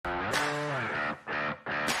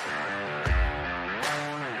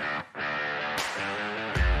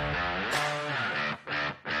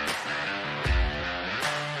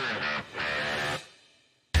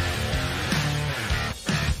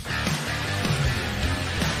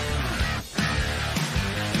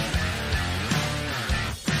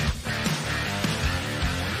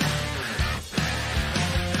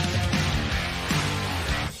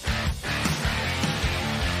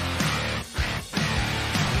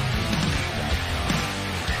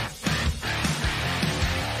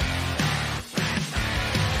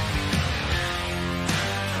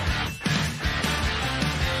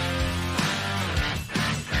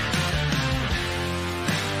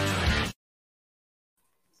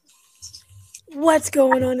What's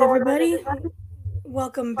going on, everybody?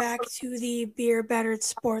 Welcome back to the Beer Battered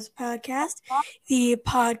Sports Podcast, the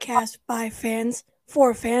podcast by fans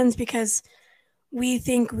for fans because we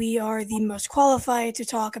think we are the most qualified to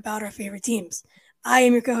talk about our favorite teams. I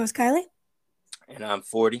am your co host, Kylie. And I'm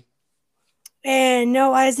 40. And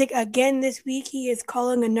no Isaac again this week. He is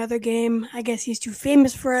calling another game. I guess he's too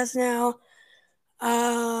famous for us now.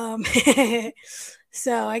 Um,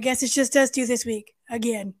 so I guess it's just us two this week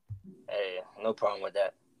again. Hey, no problem with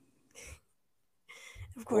that.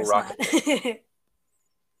 Of We'll course rock not. it.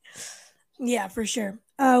 Yeah, for sure.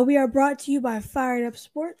 We are brought to you by Fired Up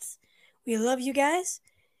Sports. We love you guys.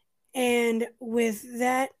 And with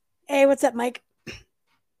that, hey, what's up, Mike?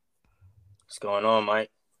 What's going on,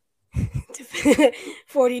 Mike?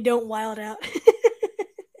 40, don't wild out.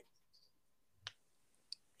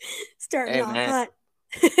 Starting Hey, off man. hot.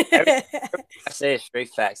 Everything I say is straight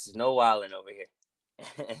facts. There's no wilding over here.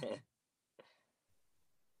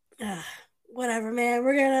 Whatever, man.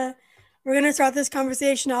 We're gonna start this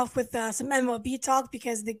conversation off with some MLB talk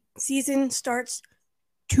because the season starts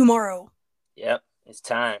tomorrow. Yep, it's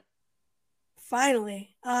time.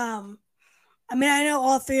 Finally. I mean, I know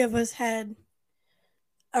all three of us had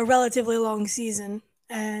a relatively long season,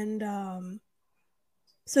 and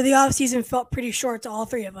so the off season felt pretty short to all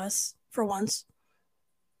three of us for once.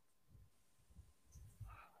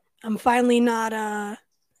 I'm finally not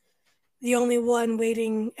the only one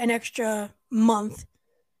waiting an extra month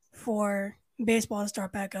for baseball to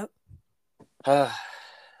start back up.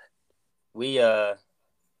 we I'm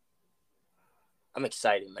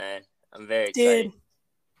excited, man. I'm very excited.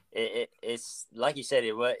 Dude, It's like you said,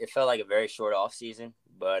 it felt like a very short off season,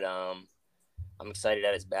 but I'm excited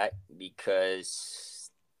that it's back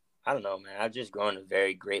because I don't know, man. I've just grown a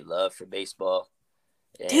very great love for baseball.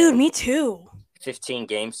 dude, And me too. 15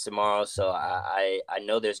 games tomorrow, so I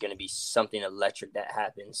know there's going to be something electric that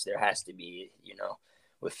happens. There has to be,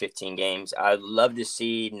 with 15 games. I'd love to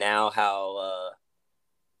see now how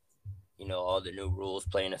all the new rules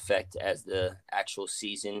play in effect as the actual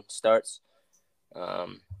season starts.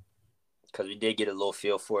 Because we did get a little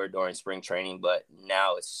feel for it during spring training, but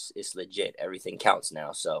now it's legit. Everything counts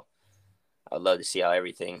now, so I'd love to see how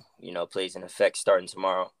everything plays in effect starting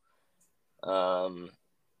tomorrow.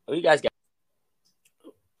 What you guys got?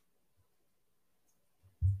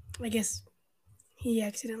 I guess he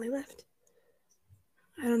accidentally left.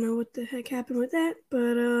 I don't know what the heck happened with that,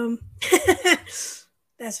 but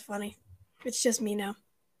that's funny. It's just me now.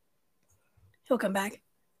 He'll come back.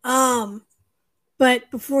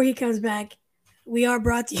 But before he comes back, we are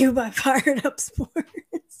brought to you by Fired Up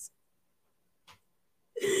Sports.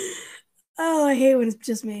 Oh, I hate when it's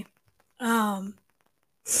just me. Well,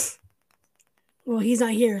 he's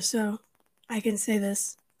not here, so I can say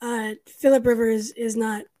this. Philip Rivers is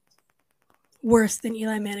not worse than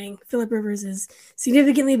Eli Manning. Philip Rivers is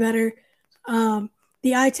significantly better.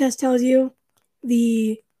 The eye test tells you,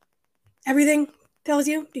 everything tells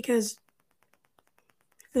you because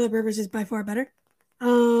Philip Rivers is by far better.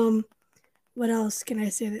 What else can I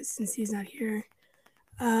say that since he's not here?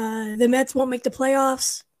 The Mets won't make the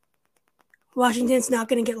playoffs. Washington's not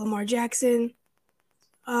going to get Lamar Jackson.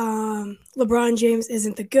 LeBron James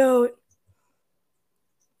isn't the GOAT.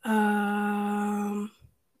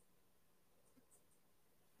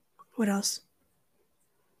 What else?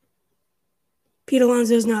 Pete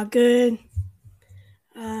Alonso's not good.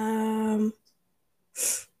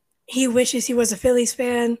 He wishes he was a Phillies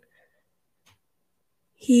fan.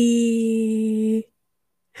 He'll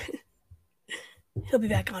be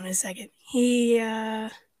back on in a second. I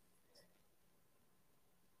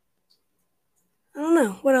don't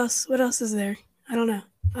know. What else? What else is there? I don't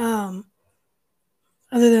know.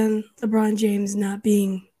 Other than LeBron James not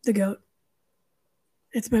being the GOAT.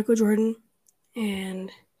 It's Michael Jordan.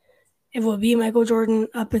 And it will be Michael Jordan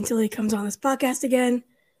up until he comes on this podcast again.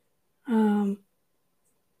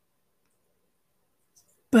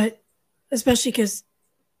 But especially because,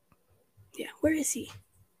 yeah, where is he?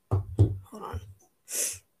 Hold on.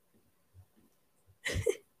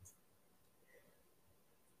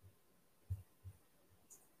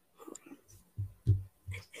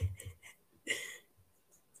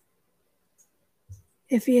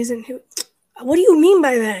 If he isn't who? What do you mean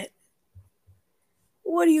by that?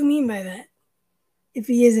 What do you mean by that? If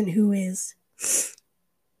he isn't, who is?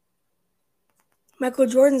 Michael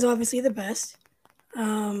Jordan's obviously the best.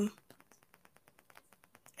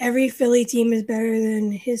 Every Philly team is better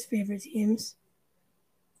than his favorite teams.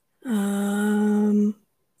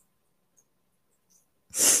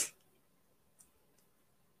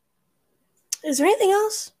 Is there anything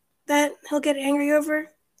else that he'll get angry over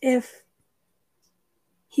if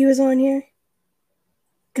he was on here?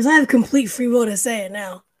 Because I have complete free will to say it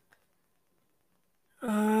now.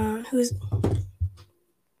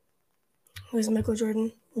 Who's Michael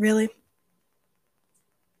Jordan? Really?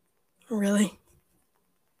 Really?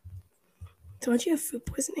 Don't you have food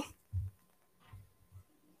poisoning?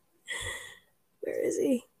 Where is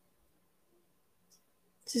he?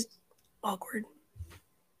 Just awkward.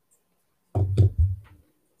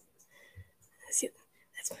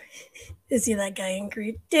 Let's see that guy in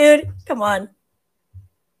Creed. Dude, come on.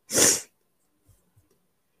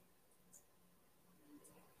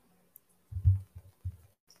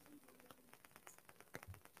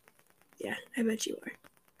 Yeah, I bet you are.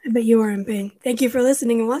 I bet you are in pain. Thank you for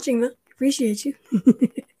listening and watching, though. Appreciate you.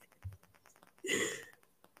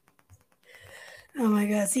 Oh my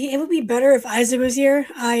god. See, it would be better if Isaac was here.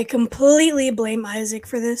 I completely blame Isaac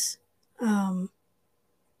for this.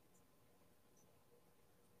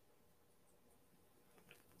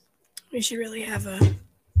 We should really have a...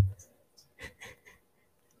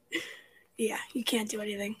 Yeah, you can't do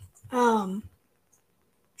anything.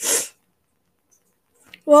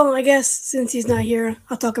 Well, I guess since he's not here,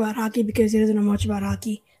 I'll talk about hockey because he doesn't know much about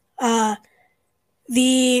hockey.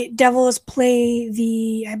 The Devils play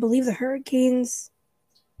I believe the Hurricanes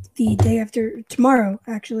the day after tomorrow,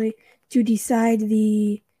 actually, to decide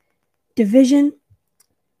the division.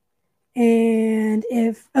 And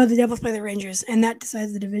the Devils play the Rangers, and that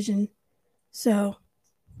decides the division. So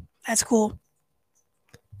that's cool.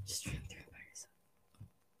 Just trying to throw it by yourself.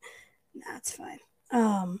 That's fine.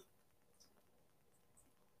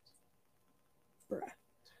 Bruh.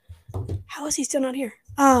 How is he still not here?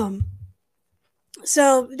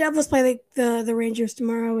 So the Devils play the Rangers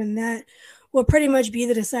tomorrow, and that will pretty much be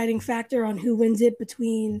the deciding factor on who wins it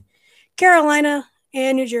between Carolina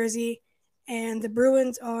and New Jersey. And the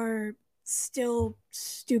Bruins are still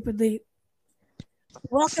stupidly...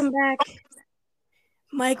 Welcome back,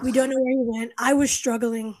 Mike. We don't know where you went. I was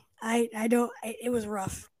struggling. It was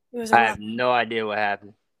rough. I have no idea what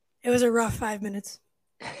happened. It was a rough 5 minutes.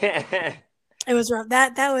 It was rough.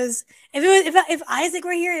 That was if Isaac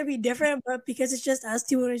were here, it'd be different. But because it's just us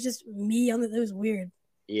two and it's just me on it was weird.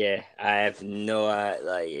 Yeah, I have no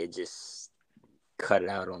it just cut it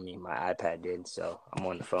out on me. My iPad did, so I'm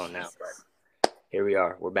on the phone now. But here we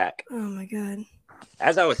are. We're back. Oh my god.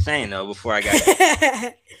 As I was saying though, before I got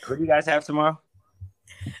who do you guys have tomorrow?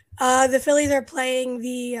 The Phillies are playing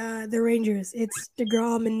the Rangers. It's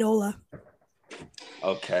DeGrom and Nola.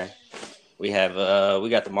 Okay. We got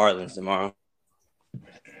the Marlins tomorrow.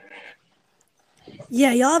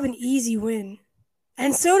 Yeah, y'all have an easy win.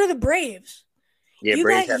 And so do the Braves. Yeah,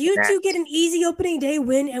 you two get an easy opening day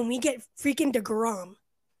win, and we get freaking DeGrom.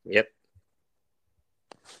 Yep.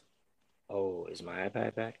 Oh, is my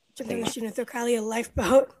iPad back? I'm going to throw Kylie a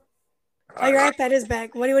lifeboat. Oh, your iPad is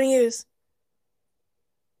back. What do you want to use?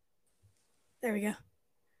 There we go.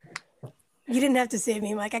 You didn't have to save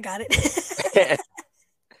me, Mike. I got it.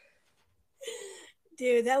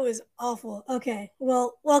 Dude, that was awful. Okay,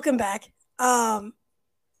 well, welcome back.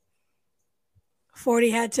 40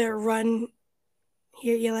 had to run.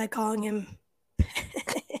 Here, you like calling him.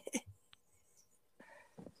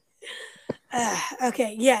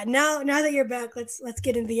 Okay, yeah. Now that you're back, let's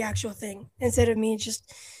get into the actual thing instead of me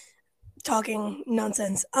just talking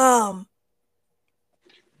nonsense.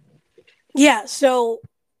 Yeah. So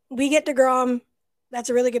we get DeGrom. That's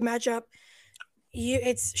a really good matchup.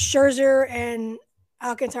 It's Scherzer and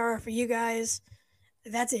Alcantara for you guys.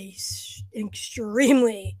 That's a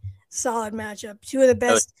extremely solid matchup. Two of the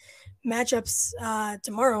best matchups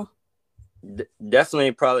tomorrow.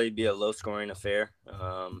 Definitely probably be a low-scoring affair,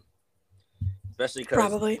 especially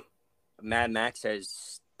because Mad Max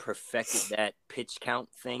has perfected that pitch count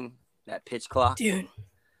thing, that pitch clock. Dude.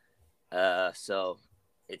 So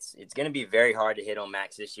it's going to be very hard to hit on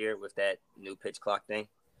Max this year with that new pitch clock thing.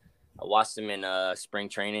 I watched him in spring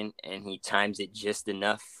training, and he times it just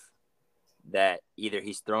enough that either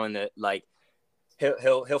he's throwing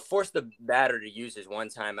he'll force the batter to use his one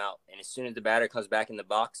timeout, and as soon as the batter comes back in the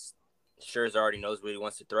box, Scherzer already knows what he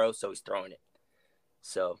wants to throw, so he's throwing it.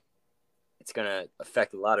 So it's going to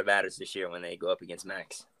affect a lot of batters this year when they go up against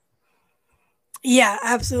Max. Yeah,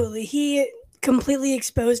 absolutely. He completely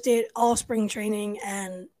exposed it all spring training,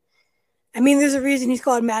 and I mean, there's a reason he's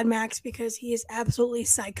called Mad Max because he is absolutely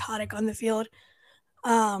psychotic on the field.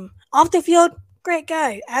 Off the field, great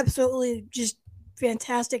guy. Absolutely just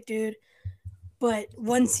fantastic dude. But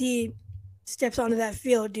once he steps onto that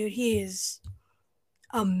field, dude, he is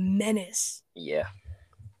a menace. Yeah.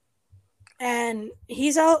 And I'm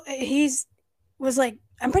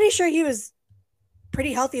pretty sure he was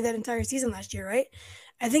pretty healthy that entire season last year, right?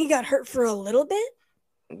 I think he got hurt for a little bit.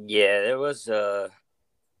 Yeah, there was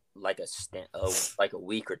like a stint, like a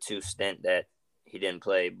week or two stint that he didn't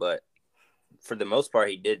play, but for the most part,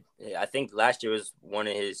 he did. I think last year was one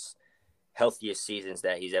of his healthiest seasons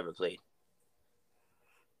that he's ever played.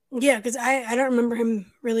 Yeah, because I don't remember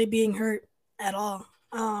him really being hurt at all,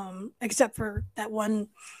 except for that one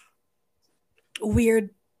weird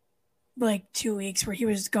like 2 weeks where he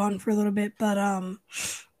was gone for a little bit. But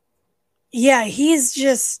yeah, he's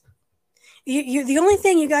just you. The only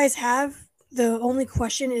thing you guys have, the only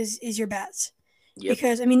question is your bats, Yep.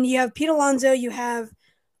 because I mean you have Pete Alonso, you have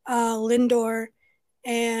Lindor,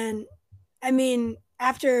 and I mean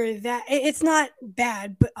after that it's not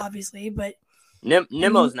bad, but obviously, but I mean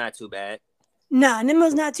Nemo's not too bad. nah,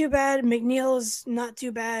 Nimmo's not too bad. McNeil's not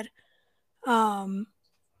too bad. Um,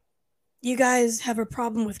 you guys have a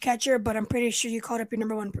problem with catcher, but I'm pretty sure you called up your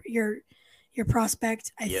number one, your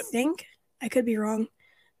prospect. I Yep. think I could be wrong.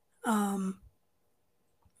 Um,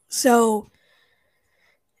 so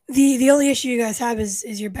the only issue you guys have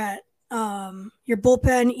is your bat. Your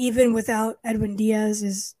bullpen, even without Edwin Diaz,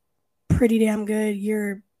 is pretty damn good.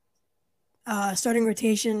 Your starting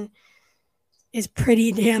rotation is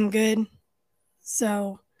pretty damn good.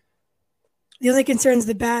 So the only concern is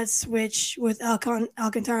the bats, which with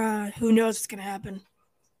Alcantara, who knows what's going to happen.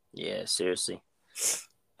 Yeah, seriously.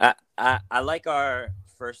 I like our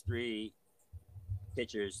first three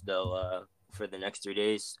pitchers though. For the next 3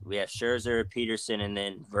 days, we have Scherzer, Peterson, and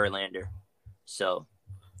then Verlander. So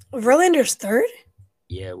Verlander's third?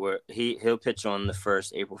 yeah, he'll pitch on the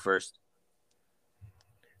first, April 1st.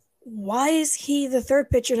 Why is he the third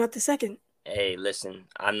pitcher, not the second? Hey, listen,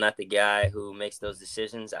 I'm not the guy who makes those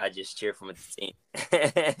decisions. I just cheer for the team.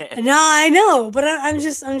 No, I know, but I'm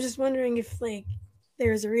just wondering if like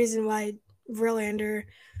there's a reason why Verlander,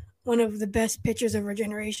 one of the best pitchers of our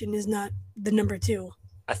generation, is not the number two.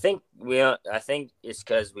 I think it's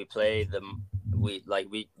because we play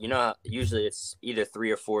usually it's either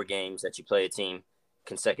 3 or 4 games that you play a team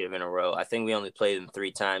consecutive in a row. I think we only played them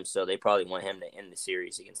 3 times, so they probably want him to end the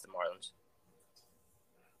series against the Marlins.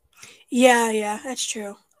 Yeah, that's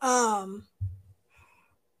true. Well,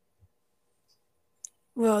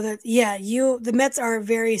 the Mets are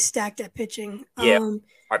very stacked at pitching. Yeah,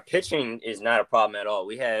 our pitching is not a problem at all.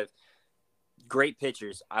 We have great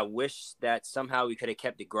pitchers. I wish that somehow we could have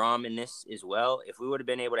kept DeGrom in this as well. If we would have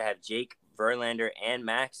been able to have Jake, Verlander, and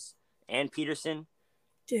Max and Peterson,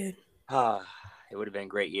 dude, it would have been a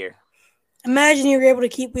great year. Imagine you were able to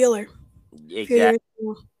keep Wheeler. Exactly.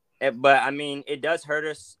 But I mean, it does hurt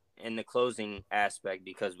us in the closing aspect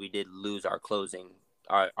because we did lose our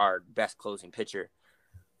best closing pitcher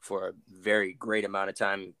for a very great amount of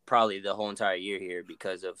time, probably the whole entire year here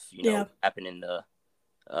because of what happened in the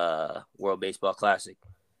World Baseball Classic.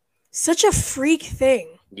 Such a freak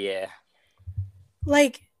thing. Yeah.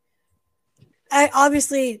 Like,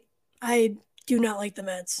 I do not like the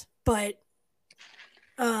Mets, but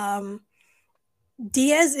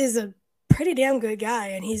Diaz is a pretty damn good guy,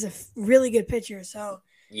 and he's a really good pitcher. So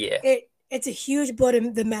yeah, it's a huge blow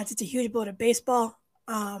to the Mets. It's a huge blow to baseball.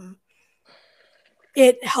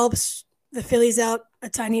 It helps the Phillies out a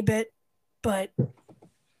tiny bit, but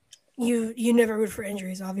you never root for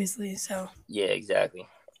injuries, obviously. So yeah, exactly.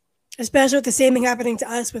 Especially with the same thing happening to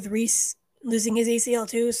us with Reese losing his ACL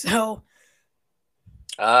too. So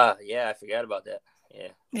yeah, I forgot about that.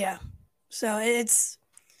 Yeah. So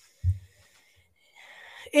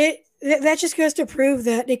that just goes to prove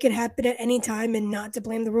that it can happen at any time and not to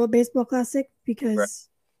blame the World Baseball Classic because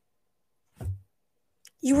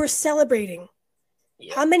you were celebrating.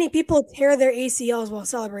 Yeah. How many people tear their ACLs while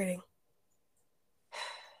celebrating?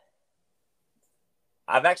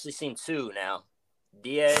 I've actually seen 2 now.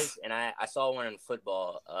 Diaz, and I saw one in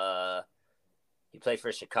football. He played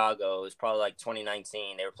for Chicago. It was probably like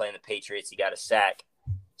 2019. They were playing the Patriots. He got a sack,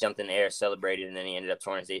 jumped in the air, celebrated, and then he ended up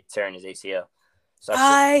tearing his ACL. So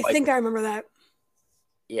I think I remember that.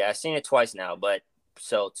 Yeah, I've seen it twice now. But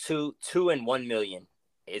so 2 in 1 million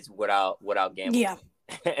is without gambling. Yeah.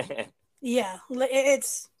 Yeah,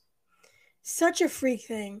 it's such a freak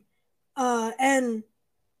thing. And,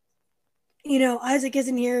 Isaac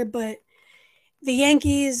isn't here, but the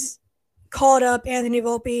Yankees called up Anthony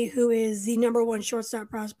Volpe, who is the number 1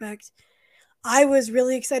 shortstop prospect. I was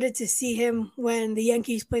really excited to see him when the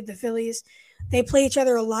Yankees played the Phillies. They play each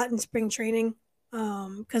other a lot in spring training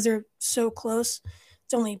because they're so close.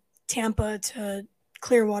 It's only Tampa to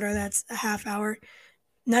Clearwater. That's a half hour.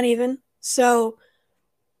 Not even. So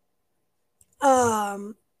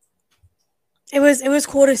it was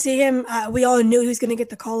cool to see him. We all knew he was going to get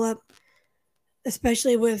the call up,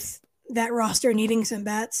 especially with that roster needing some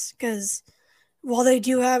bats. Because while they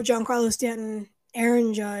do have Giancarlo Stanton,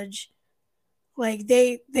 Aaron Judge, Like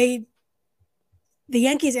the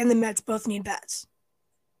Yankees and the Mets both need bats,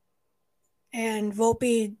 and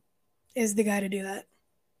Volpe is the guy to do that.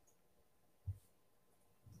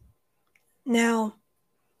 Now,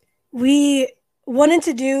 we wanted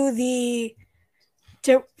to do the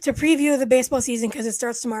to preview the baseball season because it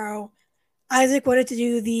starts tomorrow. Isaac wanted to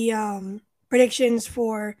do the predictions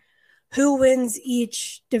for who wins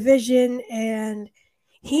each division, and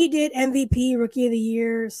he did MVP, Rookie of the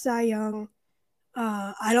Year, Cy Young.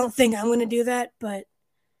 I don't think I'm going to do that, but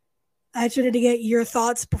I just wanted to get your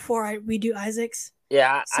thoughts before we do Isaac's.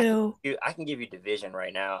 Yeah, So I can give you division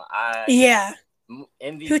right now. yeah,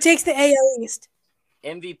 MVP, who takes the AL East?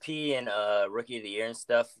 MVP and Rookie of the Year and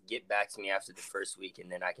stuff. Get back to me after the first week,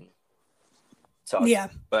 and then I can talk. Yeah,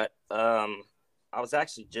 but I was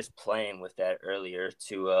actually just playing with that earlier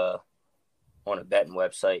on a betting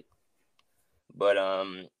website. But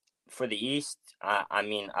for the East, I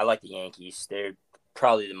mean, I like the Yankees. They're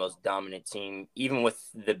probably the most dominant team, even with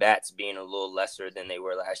the bats being a little lesser than they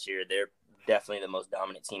were last year. They're definitely the most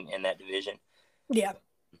dominant team in that division. Yeah.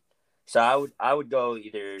 So I would go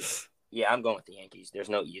either. Yeah, I'm going with the Yankees. There's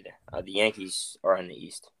no either. The Yankees are in the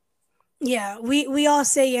East. Yeah, we all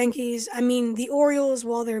say Yankees. I mean, the Orioles,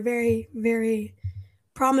 while they're very, very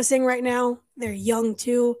promising right now, they're young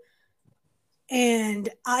too. And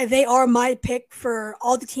they are my pick for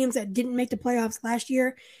all the teams that didn't make the playoffs last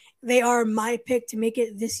year. They are my pick to make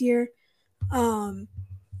it this year. And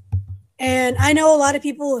I know a lot of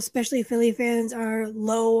people, especially Philly fans, are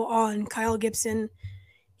low on Kyle Gibson.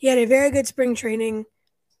 He had a very good spring training.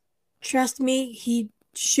 Trust me, he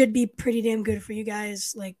should be pretty damn good for you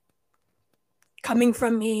guys. Like, coming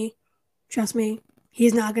from me, trust me,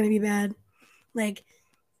 he's not going to be bad. Like,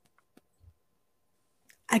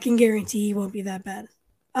 I can guarantee he won't be that bad.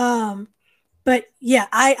 But yeah,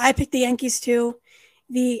 I picked the Yankees too.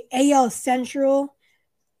 The AL Central,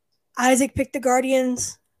 Isaac picked the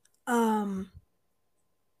Guardians. I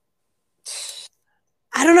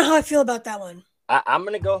don't know how I feel about that one. I'm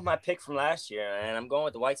going to go with my pick from last year, and I'm going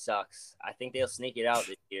with the White Sox. I think they'll sneak it out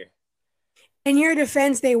this year. In your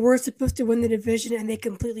defense, they were supposed to win the division, and they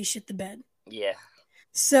completely shit the bed. Yeah.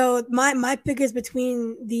 So my pick is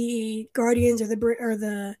between the Guardians or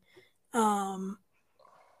the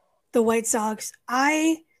White Sox.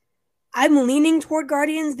 I'm leaning toward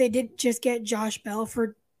Guardians. They did just get Josh Bell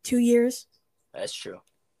for 2 years. That's true.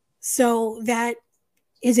 So that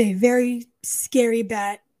is a very scary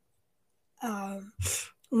bet.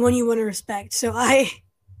 One you want to respect. So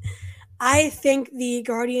I think the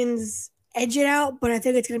Guardians edge it out, but I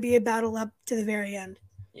think it's going to be a battle up to the very end.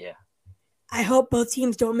 Yeah. I hope both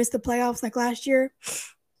teams don't miss the playoffs like last year,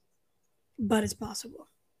 but it's possible.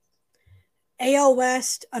 AL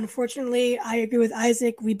West, unfortunately, I agree with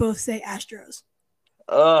Isaac. We both say Astros.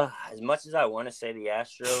 As much as I want to say the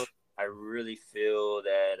Astros, I really feel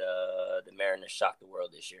that the Mariners shocked the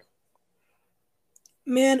world this year.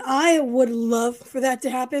 Man, I would love for that to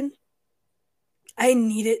happen. I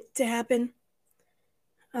need it to happen.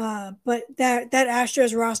 But that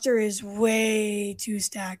Astros roster is way too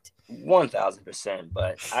stacked. 1,000%,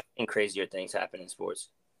 but I think crazier things happen in sports.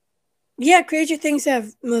 Yeah, crazier things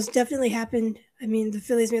have most definitely happened. I mean, the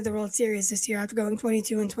Phillies made the World Series this year after going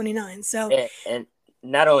 22-29. So, and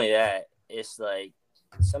not only that, it's like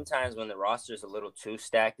sometimes when the roster is a little too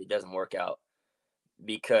stacked, it doesn't work out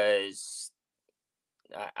because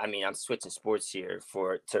I mean, I'm switching sports here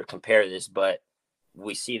to compare this, but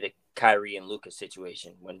we see the Kyrie and Luka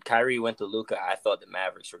situation. When Kyrie went to Luka, I thought the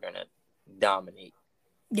Mavericks were going to dominate.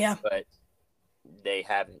 Yeah. But they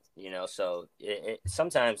haven't, so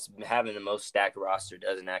sometimes having the most stacked roster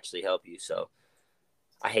doesn't actually help you. So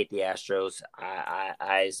I hate the Astros. I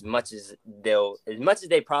as much as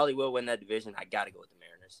they probably will win that division, I got to go with the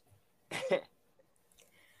Mariners.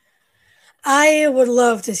 I would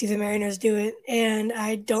love to see the Mariners do it, and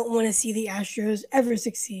I don't want to see the Astros ever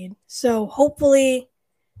succeed. So hopefully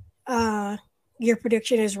your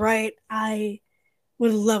prediction is right. I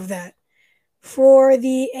would love that. For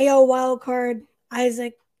the AL wild card,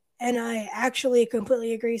 Isaac and I actually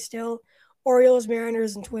completely agree still. Orioles,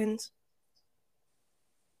 Mariners, and Twins.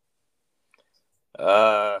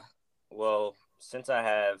 Well, since I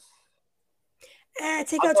have...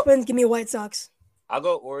 Take out Twins, give me White Sox. I'll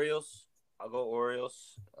go Orioles. I'll go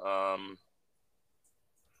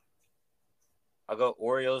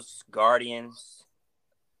Orioles, Guardians,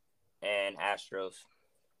 and Astros.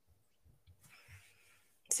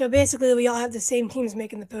 So basically, we all have the same teams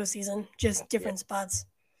making the postseason, just different spots.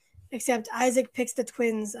 Except Isaac picks the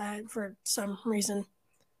Twins for some reason.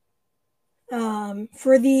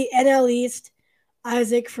 For the NL East,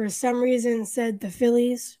 Isaac, for some reason, said the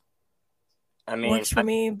Phillies. I mean, works for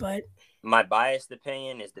me, but my biased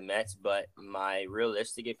opinion is the Mets, but my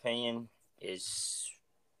realistic opinion is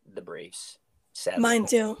the Braves. Sadly, mine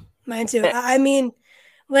too. Mine too. I mean,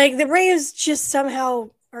 like the Braves just somehow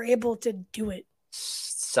are able to do it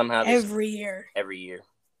somehow this every year. every year.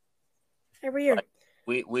 Every year. Like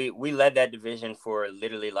we led that division for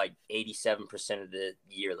literally like 87% of the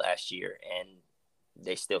year last year, and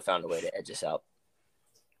they still found a way to edge us out.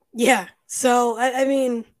 Yeah. So I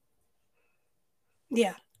mean,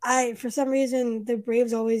 yeah. I for some reason the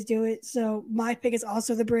Braves always do it. So my pick is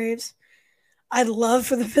also the Braves. I'd love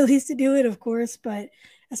for the Phillies to do it, of course, but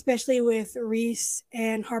especially with Reese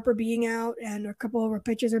and Harper being out and a couple of our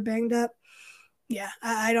pitchers are banged up, yeah,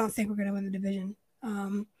 I don't think we're gonna win the division.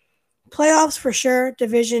 Playoffs for sure.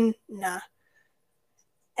 Division, nah.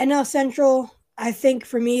 NL Central, I think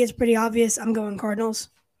for me it's pretty obvious. I'm going Cardinals,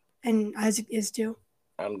 and Isaac is too.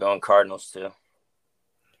 I'm going Cardinals too.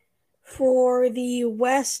 For the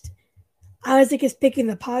West, Isaac is picking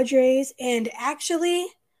the Padres, and actually,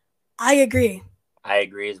 I agree. I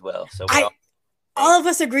agree as well. So we're I all all of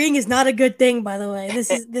us agreeing is not a good thing, by the way.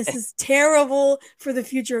 This is terrible for the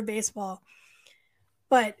future of baseball.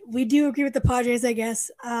 But we do agree with the Padres, I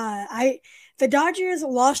guess. The Dodgers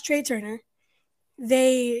lost Trey Turner.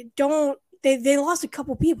 They don't. They lost a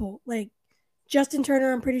couple people, like Justin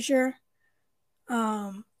Turner. I'm pretty sure.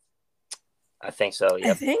 Um, I think so. I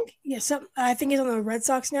Yep. think yeah. I think he's on the Red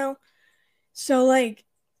Sox now. So like,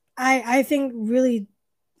 I think really,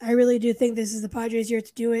 I really do think this is the Padres' year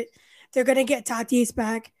to do it. They're gonna get Tatis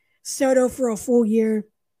back, Soto for a full year.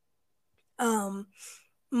 Um,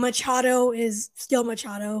 Machado is still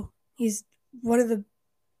Machado. He's one of the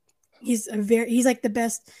he's like the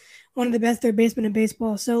best one of the best third basemen in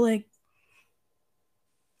baseball. So like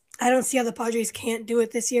I don't see how the Padres can't do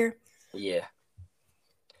it this year. Yeah.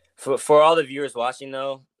 For all the viewers watching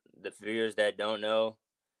though, the viewers that don't know,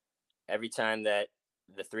 every time that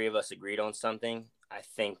the three of us agreed on something,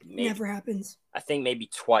 Never happens. I think maybe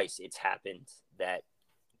twice it's happened that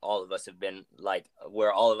all of us have been like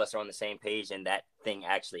where all of us are on the same page and that thing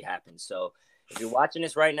actually happened. So if you're watching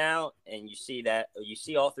this right now and you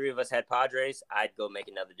see all three of us had Padres, I'd go make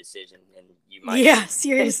another decision and Yeah,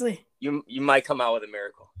 seriously. you might come out with a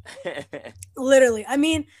miracle. Literally. I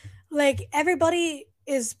mean, like everybody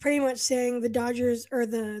is pretty much saying the Dodgers or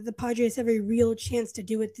the Padres have a real chance to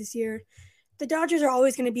do it this year. The Dodgers are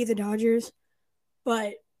always going to be the Dodgers,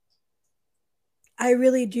 but I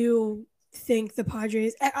really do think the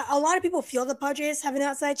Padres. A lot of people feel the Padres have an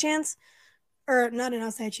outside chance, or not an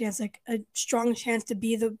outside chance, like a strong chance to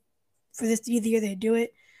be the for this to be the year they do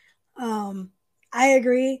it. Um, I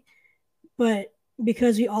agree, but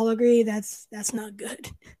because we all agree, that's not good.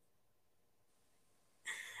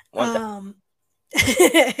 Um,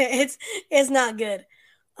 it's not good.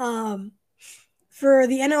 Um, for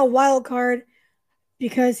the NL wild card,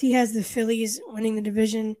 because he has the Phillies winning the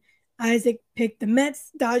division, Isaac picked the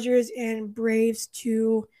Mets, Dodgers, and Braves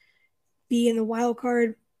to be in the wild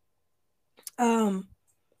card. Um,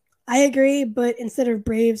 I agree, but instead of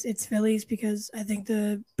Braves, it's Phillies because I think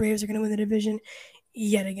the Braves are going to win the division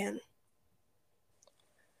yet again.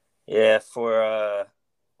 Yeah, well,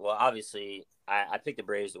 obviously, I picked the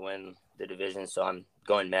Braves to win the division, so I'm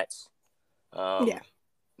going Mets. Yeah.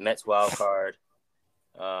 Mets wild card.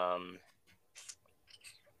 I'm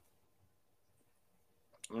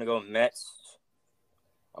gonna go Mets.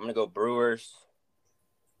 I'm gonna go Brewers.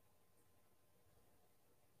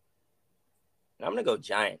 And I'm gonna go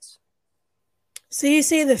Giants. So you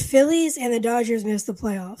say the Phillies and the Dodgers missed the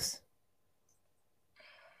playoffs?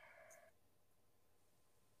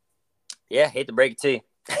 Yeah, hate to break it to you.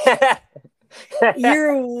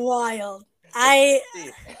 You're wild. I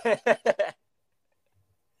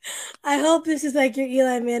hope this is like your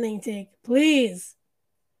Eli Manning take, please.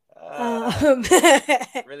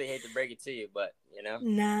 Really hate to break it to you, but you know.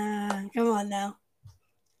 Nah, come on now.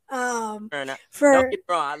 Turner. For Don't get me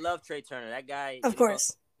wrong, I love Trey Turner. That guy, of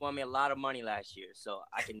course, won me a lot of money last year, so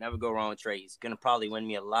I can never go wrong with Trey. He's gonna probably win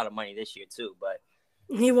me a lot of money this year too. But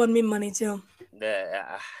he won me money too.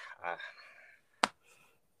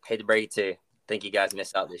 Hate to break it to you. Think you guys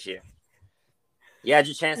missed out this year. You had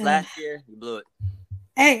your chance last year. You blew it.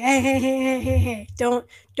 Hey!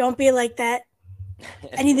 Don't be like that.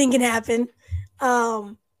 Anything can happen.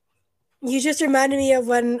 You just reminded me of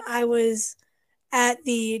when I was at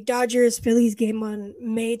the Dodgers Phillies game on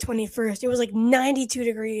May 21st. It was like 92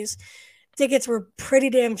 degrees. Tickets were pretty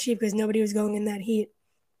damn cheap because nobody was going in that heat.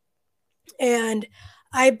 And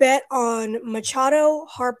I bet on Machado,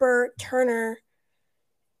 Harper, Turner.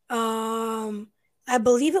 I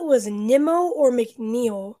believe it was Nimmo or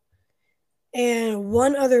McNeil. and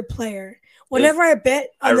one other player. It was Whenever I bet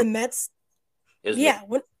on I the Mets, it was yeah,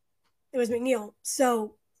 when it was McNeil.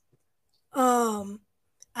 So,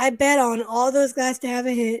 I bet on all those guys to have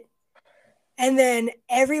a hit, and then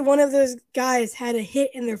every one of those guys had a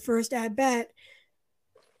hit in their first at bat,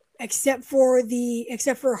 except for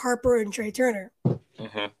Harper and Trey Turner.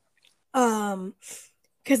 mm-hmm.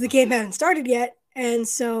 Because the game hadn't started yet, and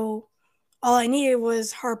so all I needed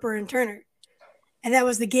was Harper and Turner, and that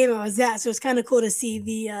was the game I was at. So it's kind of cool to see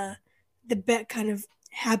the bet kind of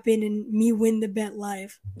happen and me win the bet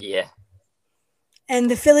live. Yeah. And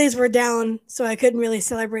the Phillies were down, so I couldn't really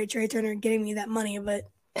celebrate Trey Turner getting me that money, but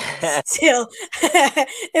still,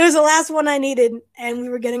 it was the last one I needed, and we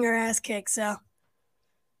were getting our ass kicked. So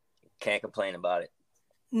Can't complain about it.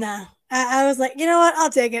 nah, I was like, you know what? I'll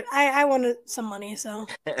take it. I wanted some money, so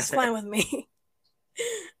it's fine with me.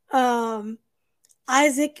 um,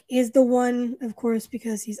 Isaac is the one, of course,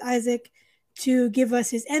 because he's Isaac, to give us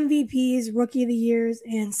his MVPs, Rookie of the Years,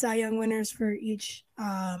 and Cy Young winners for each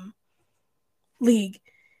league.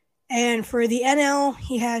 And for the NL,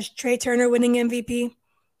 he has Trey Turner winning MVP.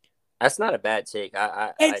 That's not a bad take.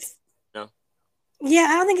 I It's no. Yeah,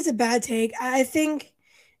 I don't think it's a bad take. I think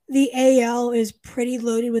the AL is pretty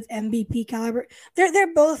loaded with MVP caliber.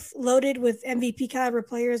 They're both loaded with MVP caliber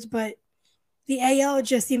players, but the AL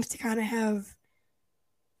just seems to kind of have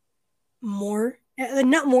more,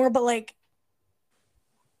 not more, but like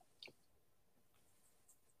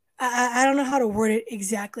I don't know how to word it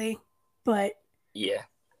exactly, but Yeah.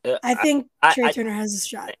 I think Trey I Turner has a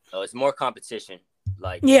shot. it's more competition,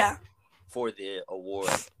 like Yeah, for the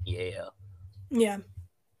award. Yeah. yeah.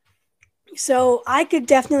 So I could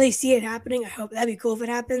definitely see it happening. I hope that'd be cool if it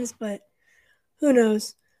happens, but who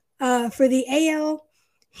knows? For the AL,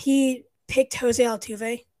 he picked Jose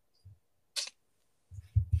Altuve.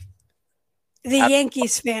 The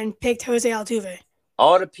Yankees fan picked Jose Altuve.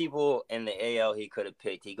 All the people in the AL he could have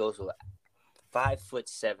picked. He goes with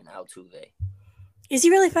 5'7" Altuve. Is he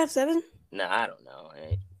really 5'7"? Nah, I don't know.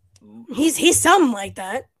 He's something like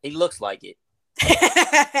that. He looks like it.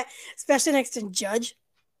 Especially next to Judge.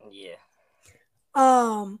 Yeah.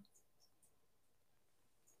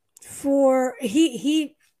 For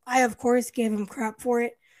I of course gave him crap for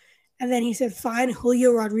it, and then he said, "Fine,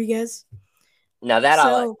 Julio Rodriguez." Now that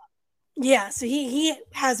I like. So yeah, so he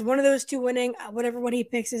has one of those two winning. Whatever one he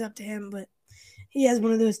picks is up to him, but he has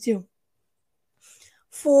one of those two.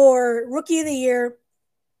 For Rookie of the Year,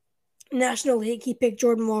 National League, he picked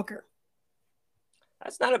Jordan Walker.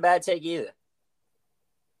 That's not a bad take either.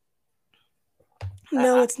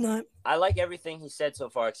 No, it's not. I like everything he said so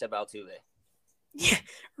far except Altuve. Yeah,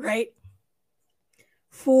 right.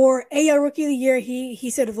 For AL Rookie of the Year, he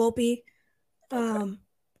said Volpe. Okay.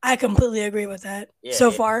 I completely agree with that Yeah, so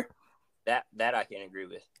far. That I can agree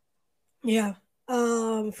with. Yeah.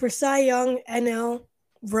 For Cy Young, NL,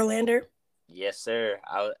 Verlander. Yes, sir.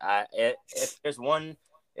 If there's one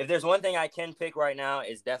thing I can pick right now,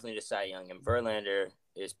 it's definitely the Cy Young, and Verlander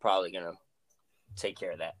is probably gonna take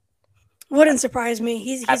care of that. Wouldn't surprise me.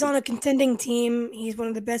 He's on a contending team. He's one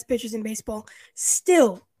of the best pitchers in baseball.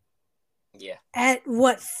 Still. Yeah. At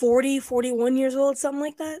what, 40, 41 years old, something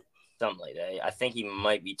like that? Something like that. I think he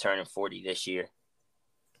might be turning 40 this year.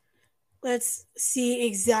 Let's see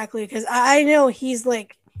exactly, because I know he's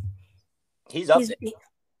like... He's up there.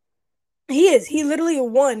 He is. He literally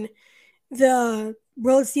won the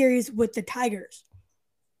World Series with the Tigers.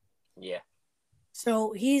 Yeah.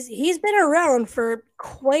 So he's been around for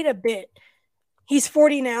quite a bit. He's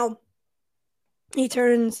 40 now. He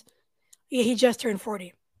just turned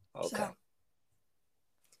 40. Okay. So,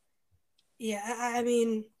 yeah, I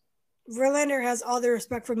mean, Verlander has all the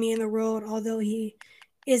respect for me in the world, although he's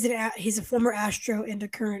a former Astro and a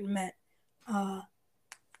current Met.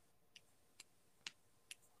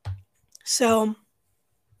 So,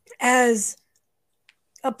 as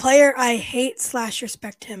a player, I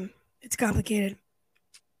hate/respect him. It's complicated.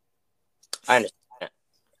 I understand.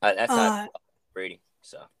 That's not Brady.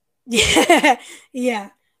 So yeah, yeah.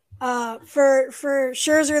 For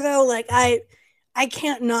Scherzer though, like I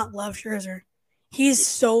can't not love Scherzer. He's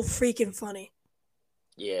so freaking funny.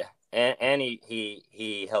 Yeah, and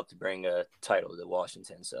he helped bring a title to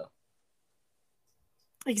Washington. So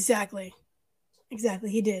exactly,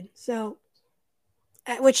 he did. So,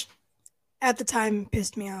 which at the time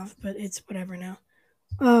pissed me off, but it's whatever now.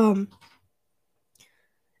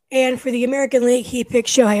 And for the American League, he picked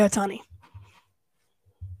Shohei Ohtani.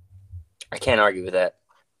 I can't argue with that.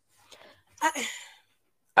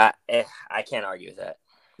 I can't argue with that.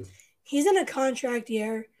 He's in a contract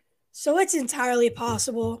year, so it's entirely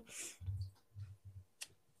possible.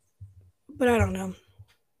 But I don't know.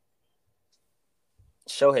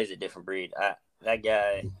 Shohei's a different breed. That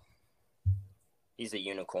guy, he's a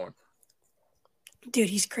unicorn. Dude,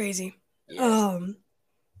 he's crazy.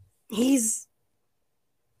 Yes.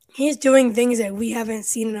 He's doing things that we haven't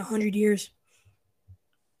seen in 100 years.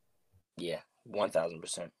 Yeah,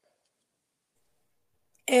 1,000%.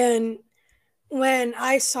 And when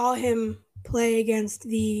I saw him play against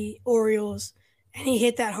the Orioles and he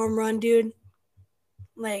hit that home run, dude,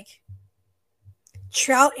 like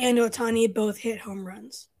Trout and Otani both hit home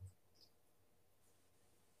runs.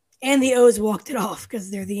 And the O's walked it off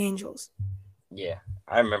because they're the Angels. Yeah,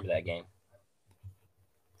 I remember that game.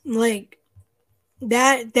 Like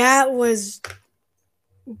that was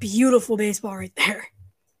beautiful baseball right there.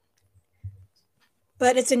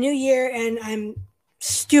 But it's a new year and I'm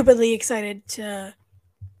stupidly excited to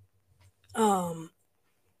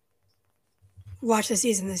watch the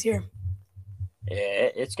season this year. Yeah,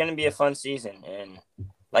 it's going to be a fun season. And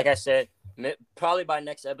like I said, probably by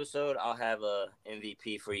next episode, I'll have a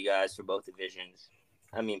MVP for you guys for both divisions.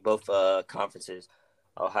 I mean, both conferences.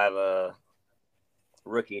 I'll have a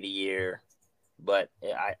rookie of the year, but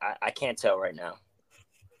I can't tell right now.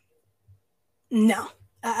 No.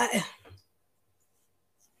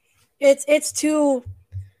 It's too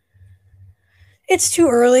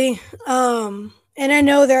early. And I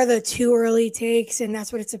know they're the too early takes, and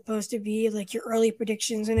that's what it's supposed to be, like your early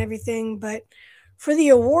predictions and everything. But for the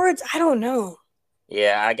awards, I don't know.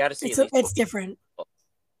 Yeah, I got to see. It's different.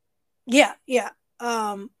 Yeah.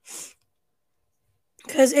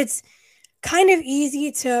 Because it's kind of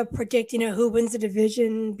easy to predict, who wins the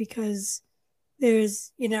division because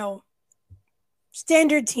there's,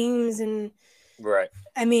 standard teams and right.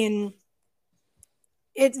 I mean,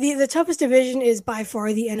 the toughest division is by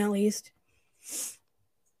far the NL East.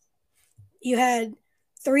 You had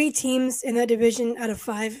 3 teams in that division out of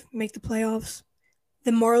 5 make the playoffs.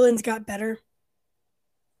 The Marlins got better.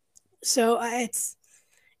 So it's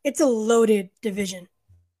a loaded division.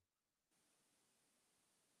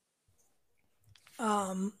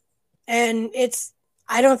 And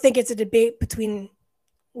I don't think it's a debate between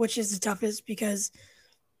which is the toughest because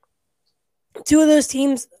 2 of those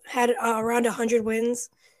teams had around 100 wins.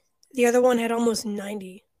 The other one had almost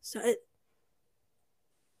 90. So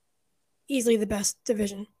easily the best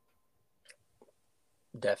division.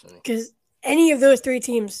 Definitely. Because any of those 3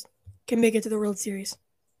 teams can make it to the World Series.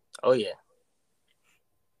 Oh, yeah.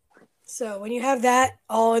 So when you have that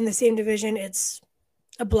all in the same division, it's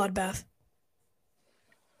a bloodbath.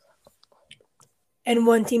 And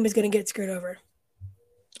one team is going to get screwed over.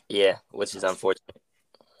 Yeah, which is unfortunate.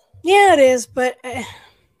 Yeah, it is. But,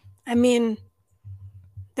 I mean,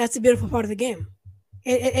 that's a beautiful part of the game.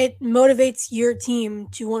 It motivates your team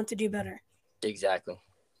to want to do better. Exactly.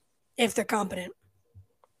 If they're competent.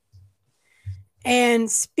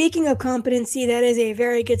 And speaking of competency, that is a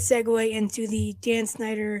very good segue into the Dan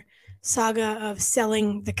Snyder saga of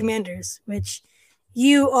selling the Commanders, which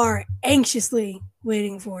you are anxiously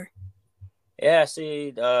waiting for. Yeah, I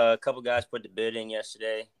see a couple guys put the bid in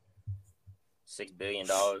yesterday. $6 billion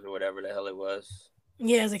or whatever the hell it was.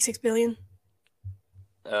 Yeah, it's like $6 billion.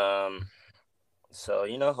 So,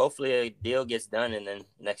 hopefully a deal gets done in the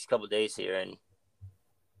next couple of days here and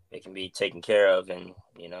it can be taken care of and,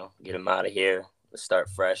 get them out of here. Let's start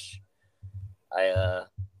fresh. I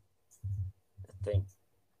think,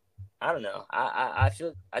 I don't know. I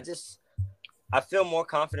feel more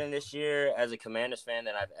confident this year as a Commanders fan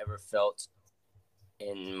than I've ever felt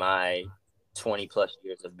in my 20 plus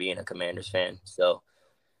years of being a Commanders fan. So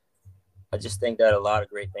I just think that a lot of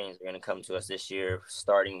great things are going to come to us this year,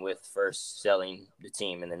 starting with first selling the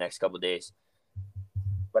team in the next couple of days.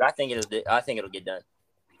 But I think it'll get done.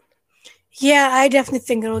 Yeah, I definitely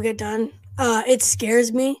think it'll get done. It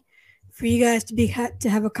scares me for you guys to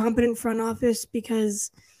have a competent front office because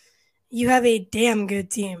you have a damn good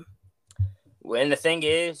team. And the thing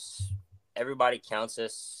is, everybody counts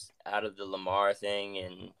us out of the Lamar thing,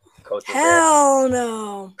 and Coach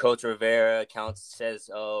Rivera says,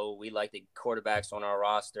 "Oh, we like the quarterbacks on our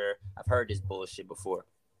roster." I've heard this bullshit before.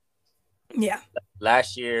 Yeah.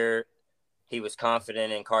 Last year, he was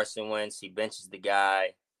confident in Carson Wentz. He benches the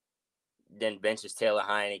guy, then benches Taylor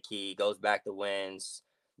Heineke, goes back to wins.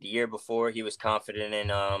 The year before, he was confident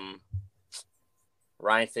in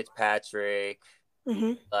Ryan Fitzpatrick.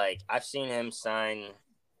 Mm-hmm. Like, I've seen him sign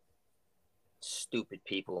stupid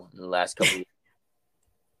people in the last couple of years.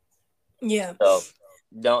 Yeah. So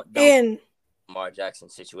don't Lamar Jackson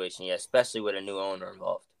situation yet, especially with a new owner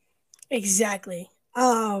involved. Exactly.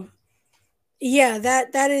 Yeah,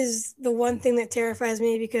 that is the one thing that terrifies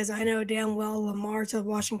me because I know damn well Lamar to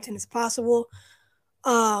Washington is possible.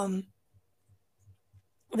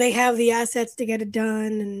 They have the assets to get it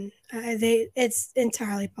done, and it's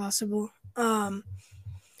entirely possible.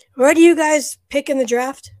 Where do you guys pick in the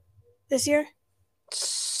draft this year?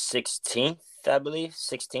 16th, I believe.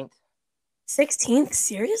 16th. 16th?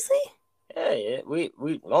 Seriously? Yeah. We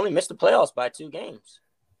only missed the playoffs by 2 games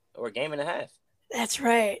or a game and a half. That's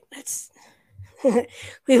right. That's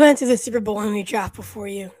we went to the Super Bowl and we draft before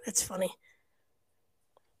you. That's funny.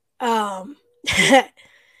 Um,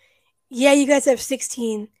 yeah, you guys have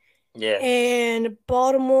 16, Yeah. and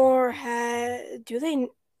Baltimore had do they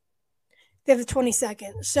have the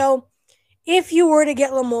 22nd. So if you were to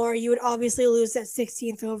get Lamar, you would obviously lose that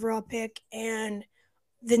 16th overall pick and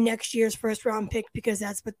the next year's first round pick because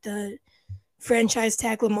that's what the franchise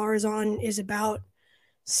tag Lamar is on is about.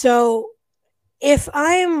 So if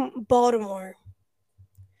I'm Baltimore,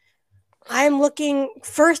 I'm looking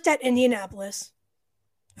first at Indianapolis.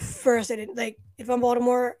 First, like if I'm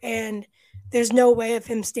Baltimore and there's no way of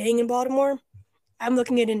him staying in Baltimore, I'm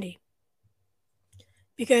looking at Indy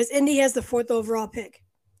because Indy has the 4th overall pick.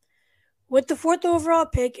 With the 4th overall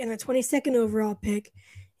pick and the 22nd overall pick,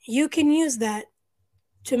 you can use that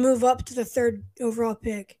to move up to the 3rd overall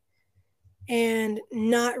pick and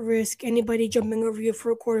not risk anybody jumping over you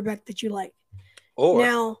for a quarterback that you like. Or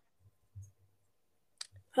Now,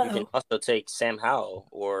 you can also take Sam Howell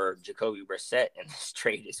or Jacoby Brissett in this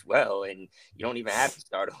trade as well, and you don't even have to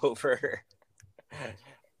start over.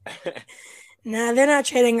 nah, they're not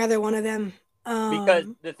trading either one of them. Because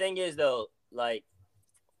the thing is, though, like,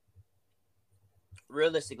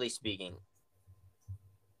 realistically speaking,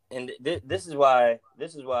 and this is why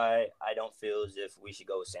I don't feel as if we should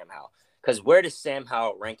go with Sam Howell. Because where does Sam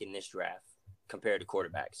Howell rank in this draft compared to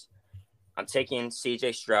quarterbacks? I'm taking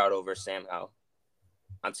C.J. Stroud over Sam Howell.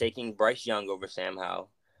 I'm taking Bryce Young over Sam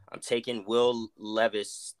Howell. I'm taking Will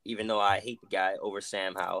Levis, even though I hate the guy, over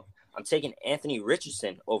Sam Howell. I'm taking Anthony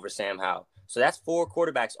Richardson over Sam Howell. So that's 4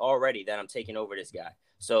 quarterbacks already that I'm taking over this guy.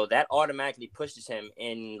 So that automatically pushes him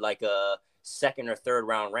in like a 2nd or 3rd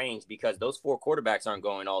round range because those 4 quarterbacks aren't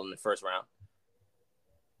going all in the 1st round.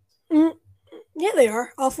 Yeah, they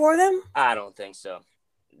are. All 4 of them? I don't think so.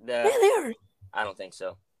 Yeah, they are. I don't think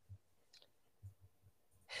so.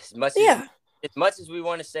 As much as we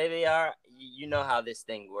want to say they are, you know how this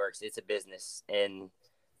thing works. It's a business, and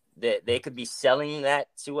they could be selling that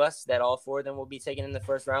to us that all 4 of them will be taken in the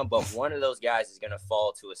 1st round, but one of those guys is going to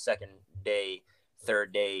fall to a 2nd day,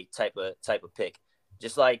 3rd day type of pick.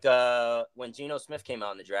 Just like when Geno Smith came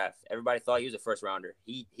out in the draft, everybody thought he was a 1st rounder.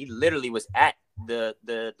 He literally was at the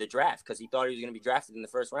draft because he thought he was going to be drafted in the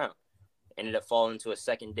 1st round. Ended up falling to a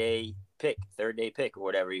 2nd day pick, 3rd day pick, or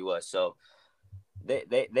whatever he was. So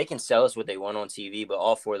they can sell us what they want on TV, but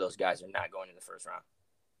all 4 of those guys are not going in the 1st round.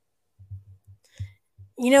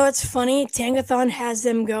 You know, it's funny. Tankathon has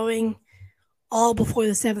them going all before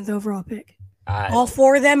the 7th overall pick. All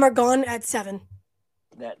 4 of them are gone at 7.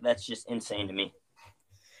 That's just insane to me.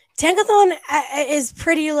 Tankathon is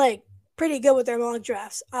pretty good with their mock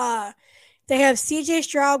drafts. They have C.J.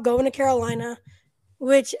 Stroud going to Carolina,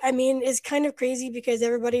 which, I mean, is kind of crazy because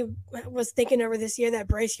everybody was thinking over this year that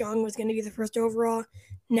Bryce Young was going to be the 1st overall.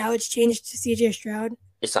 Now it's changed to C.J. Stroud.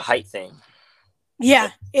 It's a height thing.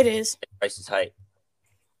 Yeah, it is. Bryce's height.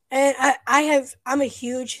 And I'm a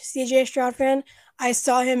huge C.J. Stroud fan. I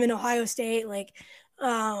saw him in Ohio State,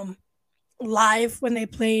 live when they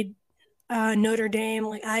played Notre Dame.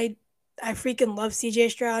 Like I freaking love C.J.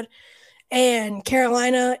 Stroud. And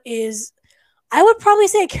Carolina is, I would probably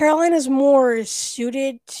say Carolina's more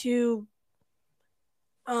suited to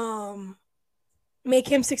make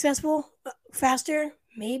him successful faster,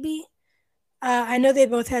 maybe. I know they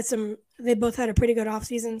both had a pretty good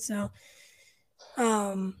offseason, so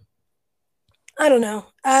I don't know.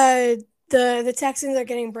 The Texans are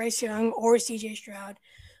getting Bryce Young or C.J. Stroud,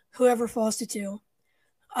 whoever falls to 2.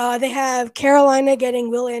 They have Carolina getting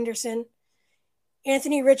Will Anderson,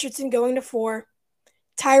 Anthony Richardson going to 4,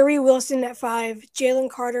 Tyree Wilson at 5,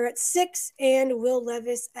 Jalen Carter at 6, and Will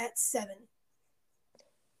Levis at 7.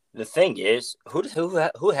 The thing is, who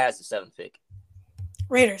has the 7th pick?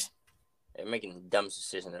 Raiders. They're making the dumbest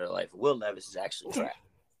decision of their life. Will Levis is actually crap.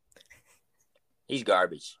 He's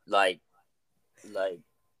garbage.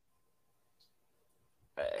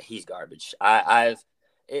 He's garbage. I've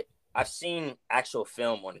seen actual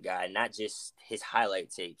film on the guy, not just his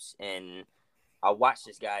highlight tapes. And I watched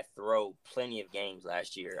this guy throw plenty of games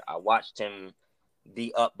last year. I watched him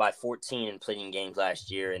be up by 14 in plenty of games last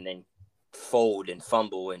year and then fold and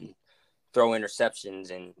fumble and throw interceptions.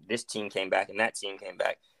 And this team came back and that team came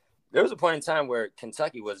back. There was a point in time where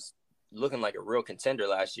Kentucky was looking like a real contender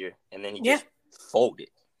last year, and then he just folded.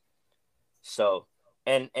 So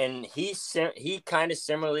And he kind of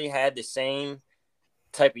similarly had the same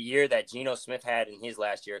type of year that Geno Smith had in his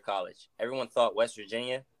last year of college. Everyone thought West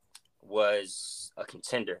Virginia was a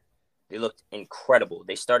contender. They looked incredible.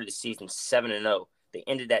 They started the season 7-0. They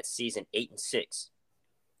ended that season 8-6.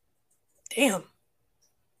 Damn.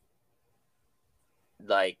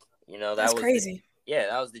 Like, you know, That's crazy.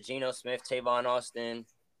 that was the Geno Smith, Tavon Austin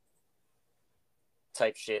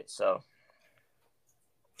type shit. So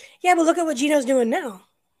Yeah, but look at what Geno's doing now.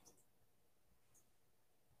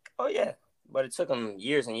 oh yeah, but it took him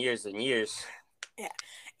years and years and years. Yeah.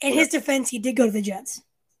 In his defense, he did go to the Jets.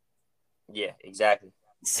 Yeah, exactly.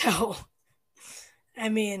 So, I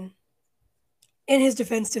mean, in his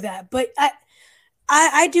defense to that, but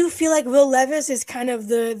I do feel like Will Levis is kind of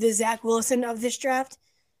the Zach Wilson of this draft.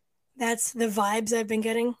 That's the vibes I've been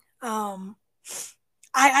getting. I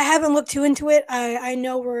haven't looked too into it. I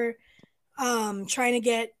know we're trying to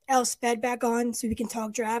get El Sped back on so we can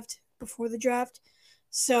talk draft before the draft.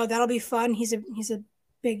 So that'll be fun. He's a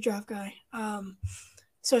big draft guy.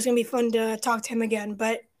 So it's gonna be fun to talk to him again.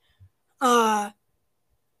 But I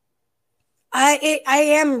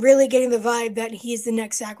am really getting the vibe that he's the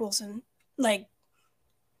next Zach Wilson. Like,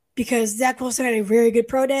 because Zach Wilson had a very good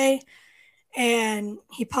pro day and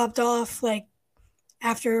he popped off like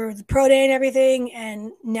after the pro day and everything,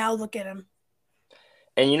 and now look at him.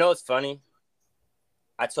 And you know what's funny?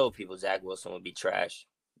 I told people Zach Wilson would be trash.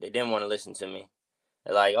 They didn't want to listen to me.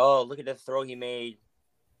 They're like, oh, look at the throw he made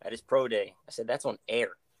at his pro day. I said, that's on air.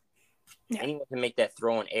 Yeah. Anyone can make that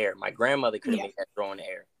throw in air. My grandmother could have made that throw in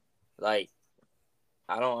air. Like,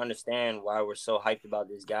 I don't understand why we're so hyped about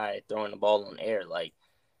this guy throwing the ball on air. Like,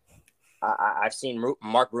 I've seen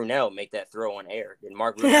Mark Brunell make that throw on air. Did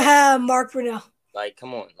Mark Brunell? Mark Brunell. Like,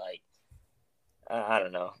 come on. Like, I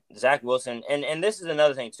don't know. Zach Wilson. And this is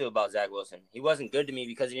another thing, too, about Zach Wilson. He wasn't good to me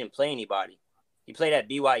because he didn't play anybody. He played at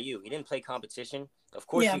BYU. He didn't play competition. Of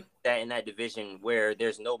course, you put that in that division where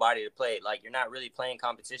there's nobody to play. Like, you're not really playing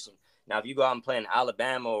competition. Now, if you go out and play in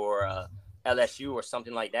Alabama or LSU or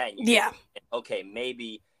something like that, and okay,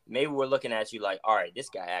 maybe we're looking at you like, all right, this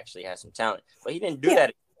guy actually has some talent. But he didn't do that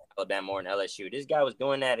against Alabama or in LSU. This guy was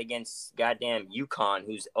doing that against goddamn UConn,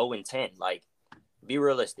 who's 0-10. Like, be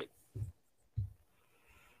realistic.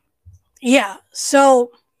 Yeah.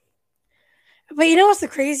 So, but you know what's the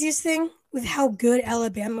craziest thing with how good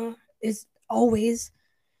Alabama is always?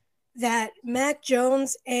 That Mac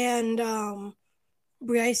Jones and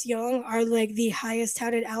Bryce Young are like the highest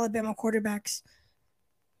touted Alabama quarterbacks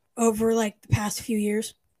over like the past few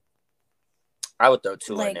years. I would throw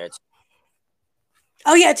Tua in there too.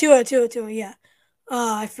 Oh yeah, Tua, yeah.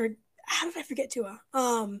 How did I forget Tua?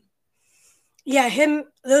 Yeah, him,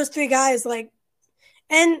 those three guys, like,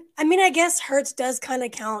 and I mean, I guess Hurts does kind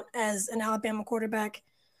of count as an Alabama quarterback.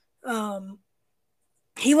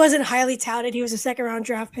 He wasn't highly touted. He was a second-round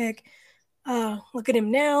draft pick. Look at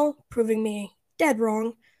him now, proving me dead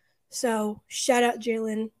wrong. So shout out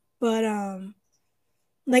Jalen. But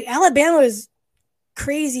like Alabama is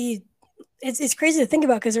crazy. It's crazy to think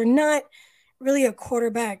about because they're not really a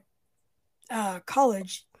quarterback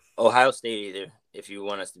college. Ohio State either, if you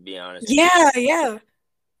want us to be honest. Yeah.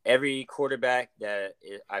 Every quarterback that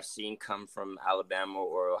I've seen come from Alabama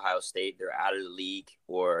or Ohio State, they're out of the league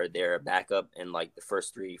or they're a backup in like the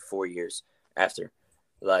first 3-4 years after.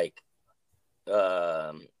 Like,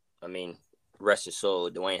 I mean, rest his soul,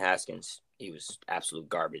 Dwayne Haskins, he was absolute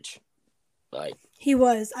garbage. Like, he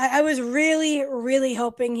was. I was really, really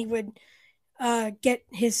hoping he would get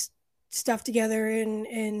his stuff together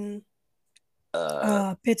in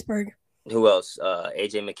Pittsburgh. Who else?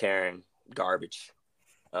 AJ McCarron, garbage.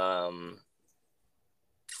 What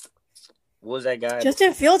was that guy?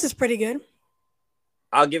 Justin Fields is pretty good.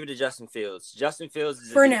 I'll give it to Justin Fields. Justin Fields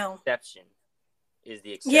is for now. Exception. Is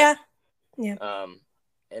the exception. Yeah.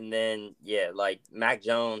 And then like Mac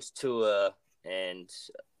Jones, Tua, and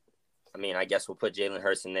I mean, I guess we'll put Jalen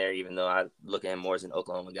Hurts in there, even though I look at him more as an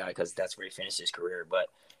Oklahoma guy because that's where he finished his career. But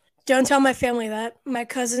don't tell my family that my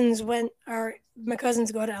cousins go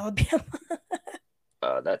to Alabama.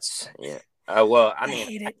 That's well, I mean, I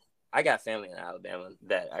hate it. I got family in Alabama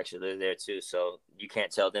that actually live there too, so you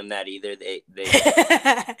can't tell them that either. They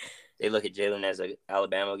they look at Jalen as an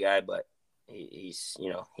Alabama guy, but he's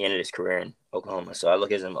he ended his career in Oklahoma, so I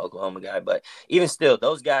look at him as an Oklahoma guy. But even still,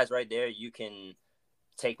 those guys right there, you can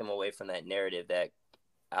take them away from that narrative that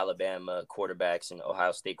Alabama quarterbacks and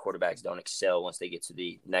Ohio State quarterbacks don't excel once they get to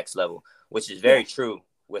the next level, which is very true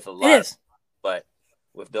with a lot. But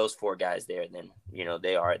with those four guys there, then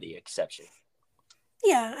they are the exception.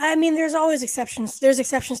 Yeah, I mean, there's always exceptions. There's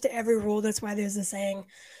exceptions to every rule. That's why there's a saying.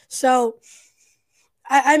 So,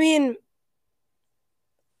 I mean,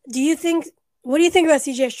 Do you think? What do you think about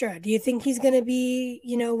CJ Stroud? Do you think he's going to be,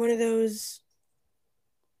 one of those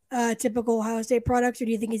typical Ohio State products, or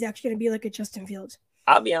do you think he's actually going to be like a Justin Fields?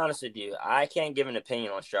 I'll be honest with you. I can't give an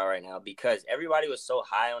opinion on Stroud right now because everybody was so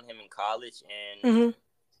high on him in college, and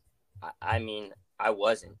Mm-hmm. I mean, I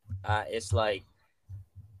wasn't. It's like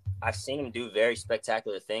I've seen him do very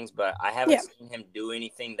spectacular things, but I haven't Yeah. seen him do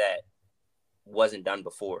anything that wasn't done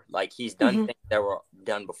before. Like he's done Mm-hmm. things that were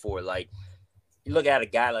done before. Like you look at a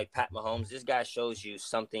guy like Pat Mahomes, this guy shows you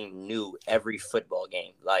something new every football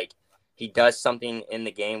game. Like he does something in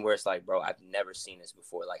the game where it's like, bro, I've never seen this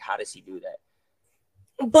before. Like, how does he do that?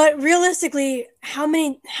 But realistically, how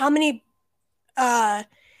many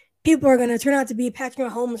people are going to turn out to be Patrick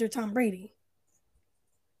Mahomes or Tom Brady?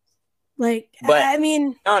 Like, But I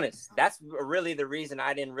mean, honest, that's really the reason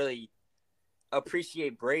I didn't really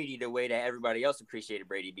appreciate Brady the way that everybody else appreciated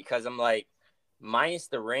Brady, because I'm like, minus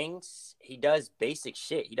the rings, he does basic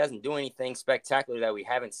shit. He doesn't do anything spectacular that we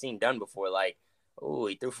haven't seen done before. Like, oh,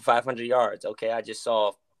 he threw for 500 yards. Okay, I just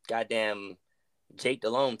saw goddamn Jake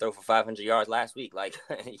Delhomme throw for 500 yards last week. Like,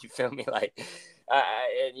 you feel me? Like,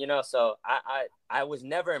 so I was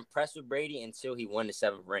never impressed with Brady until he won the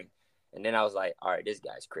 7th ring. And then I was like, all right, this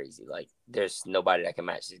guy's crazy. Like, there's nobody that can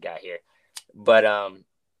match this guy here. But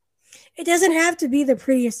it doesn't have to be the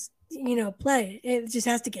prettiest, play. It just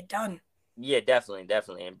has to get done. yeah, definitely.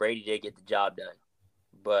 And Brady did get the job done.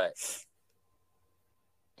 But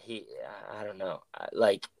I don't know.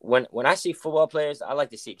 Like, when I see football players, I like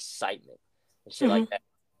to see excitement and shit like that.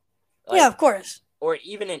 Like, yeah, of course. Or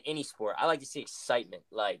even in any sport, I like to see excitement.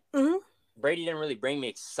 Like, Brady didn't really bring me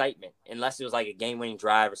excitement unless it was like a game-winning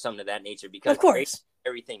drive or something of that nature. Because of course, Brady,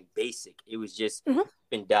 everything basic. It was just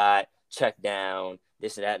been dot, check down,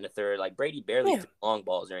 this and that and the third. Like Brady barely threw long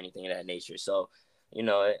balls or anything of that nature. So,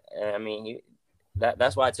 I mean,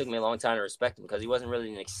 that's why it took me a long time to respect him, because he wasn't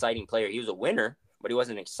really an exciting player. He was a winner, but he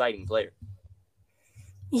wasn't an exciting player.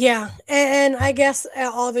 Yeah, and I guess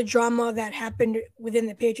all the drama that happened within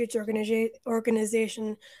the Patriots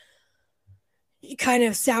organization kind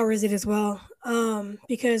of sours it as well.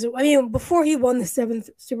 Because I mean, before he won the 7th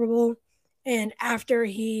Super Bowl, and after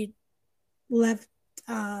he left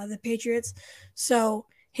the Patriots, so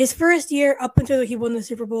his first year up until he won the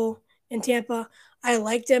Super Bowl in Tampa, I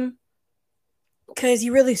liked him because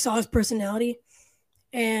you really saw his personality,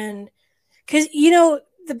 and because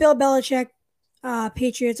the Bill Belichick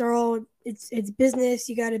Patriots are all it's business.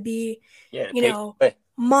 You got to be,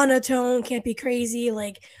 monotone. Can't be crazy.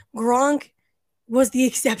 Like Gronk was the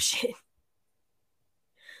exception.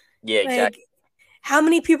 Yeah, exactly. Like, how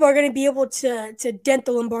many people are going to be able to dent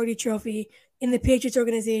the Lombardi Trophy in the Patriots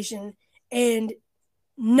organization and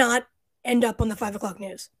not end up on the 5 o'clock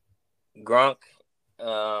news? Gronk,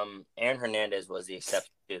 Aaron Hernandez was the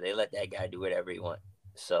exception too. They let that guy do whatever he wants.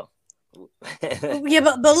 So. Yeah,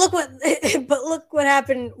 but look what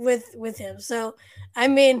happened with him. So, I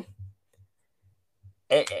mean,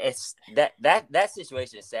 it's that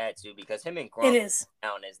situation is sad too, because him and Gronk is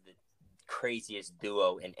down as the craziest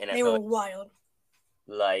duo in NFL. They were wild.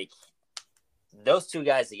 Like, those two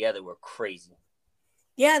guys together were crazy.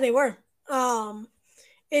 Yeah, they were.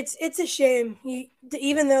 It's a shame.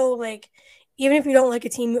 Even if you don't like a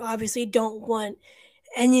team, you obviously don't want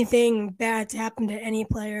anything bad to happen to any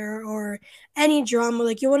player or any drama.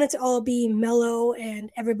 Like, you want it to all be mellow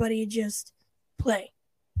and everybody just play.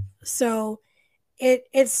 So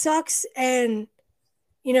it sucks, and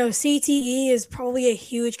CTE is probably a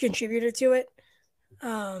huge contributor to it.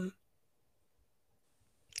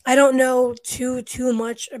 I don't know too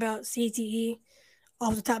much about CTE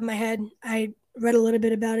off the top of my head. I read a little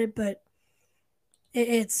bit about it, but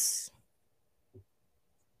it's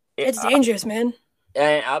dangerous, man.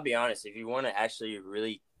 And I'll be honest, if you want to actually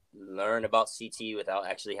really learn about CTE without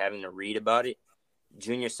actually having to read about it,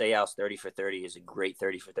 Junior Seau's 30 for 30 is a great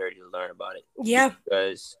 30 for 30 to learn about it. Yeah.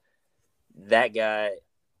 Because that guy,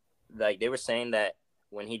 like, they were saying that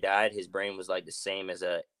when he died, his brain was like the same as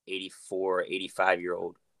a 84,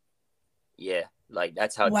 85-year-old. Yeah, like,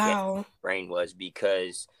 that's how his brain was,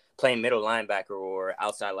 because playing middle linebacker or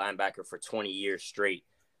outside linebacker for 20 years straight,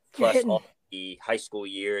 plus all the high school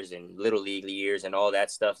years and little league years and all that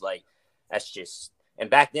stuff, like, that's just – and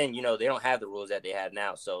back then, they don't have the rules that they have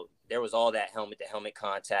now, so there was all that helmet-to-helmet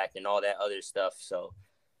contact and all that other stuff. So,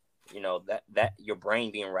 that your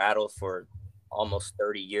brain being rattled for almost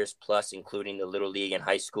 30 years plus, including the little league and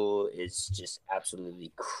high school, is just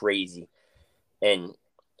absolutely crazy. And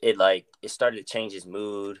it started to change his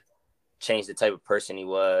mood, change the type of person he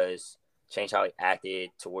was, change how he acted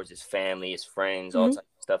towards his family, his friends, all types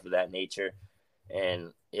of stuff of that nature.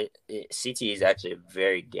 And CTE is actually a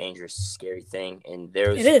very dangerous, scary thing. And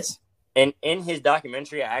It is. in his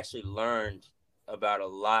documentary, I actually learned about a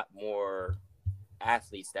lot more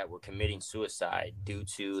athletes that were committing suicide due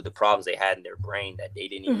to the problems they had in their brain that they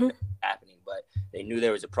didn't even Mm-hmm. know was happening, but they knew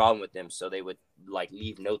there was a problem with them, so they would like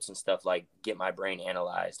leave notes and stuff like "get my brain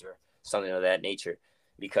analyzed" or something of that nature,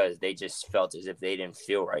 because they just felt as if they didn't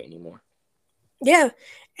feel right anymore. Yeah,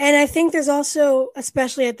 and I think there's also,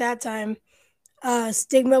 especially at that time,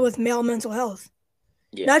 stigma with male mental health.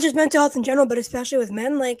 Yeah. Not just mental health in general, but especially with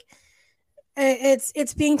men. Like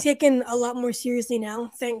it's being taken a lot more seriously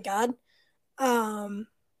now. Thank God. Um,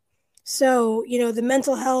 so the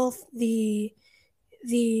mental health, the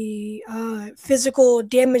physical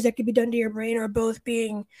damage that could be done to your brain are both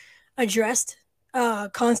being addressed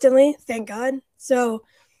constantly. Thank God. So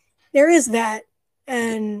there is that,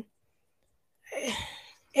 and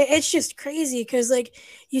it's just crazy because like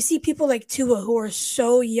you see people like Tua who are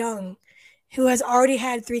so young, who has already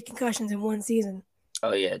had 3 concussions in one season.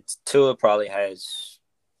 Oh yeah, Tua probably has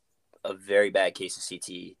a very bad case of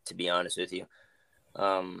CTE. To be honest with you,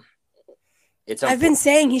 um, it's I've been unfortunate.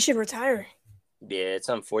 saying he should retire. Yeah, it's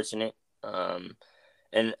unfortunate. Um,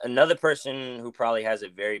 and another person who probably has a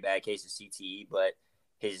very bad case of CTE, but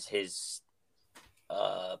his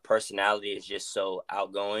personality is just so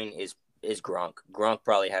outgoing is Gronk. Gronk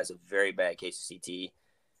probably has a very bad case of CTE.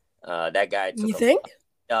 That guy took You think?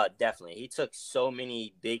 definitely. He took so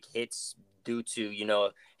many big hits due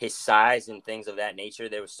to his size and things of that nature.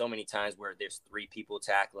 There were so many times where there's 3 people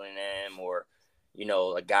tackling him, or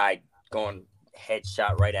a guy going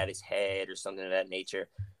headshot right at his head or something of that nature.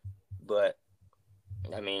 But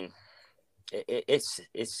I mean, it's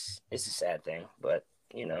a sad thing, but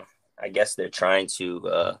I guess they're trying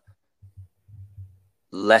to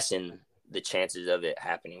lessen the chances of it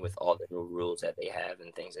happening with all the new rules that they have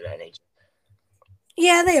and things of that nature.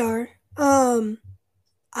 Yeah, they are.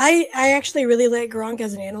 I actually really like Gronk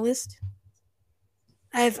as an analyst.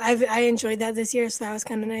 I enjoyed that this year, so that was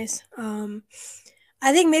kind of nice.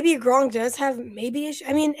 I think maybe Gronk does have maybe issue.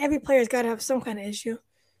 I mean, every player's got to have some kind of issue,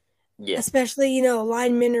 Yeah, especially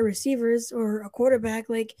linemen or receivers or a quarterback.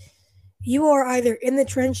 Like you are either in the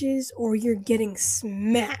trenches or you're getting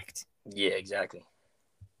smacked. yeah, exactly.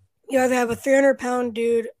 You either have a 300-pound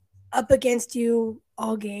dude up against you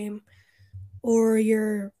all game, or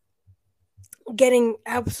you're getting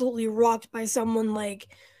absolutely rocked by someone like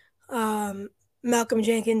um, Malcolm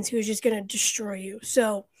Jenkins, who's just gonna destroy you.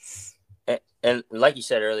 So And like you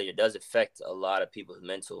said earlier, it does affect a lot of people's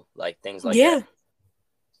mental, like things like that. yeah,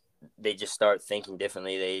 They just start thinking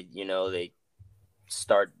differently. They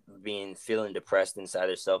start feeling depressed inside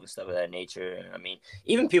themselves and stuff of that nature. I mean,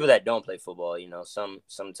 even people that don't play football,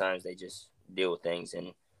 sometimes they just deal with things,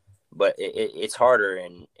 but it's harder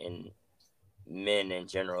in men in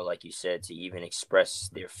general, like you said, to even express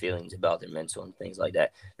their feelings about their mental and things like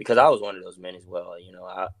that. Because I was one of those men as well.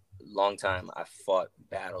 Long time I fought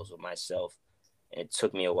battles with myself. And it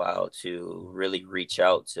took me a while to really reach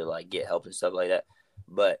out to like get help and stuff like that.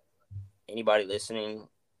 But anybody listening,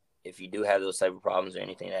 if you do have those type of problems or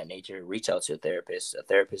anything of that nature, reach out to a therapist. A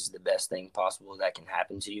therapist is the best thing possible that can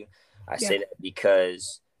happen to you. I yeah, say that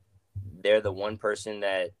because they're the one person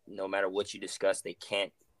that no matter what you discuss,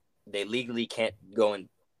 they legally can't go and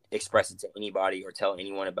express it to anybody or tell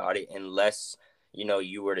anyone about it unless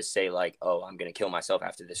you were to say like, oh, I'm gonna kill myself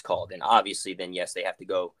after this call. Then obviously, then yes, they have to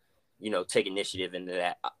go, take initiative into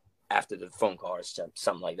that after the phone call or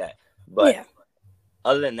something like that. But yeah,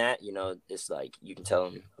 other than that, it's like you can tell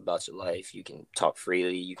them about your life. You can talk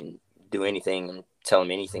freely. You can do anything and tell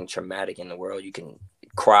them anything traumatic in the world. You can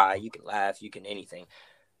cry. You can laugh. You can anything.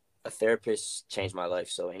 A therapist changed my life.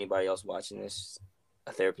 So anybody else watching this,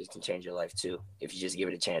 a therapist can change your life too if you just give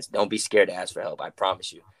it a chance. Don't be scared to ask for help. I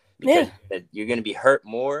promise you, because yeah, you're going to be hurt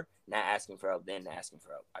more not asking for help than asking for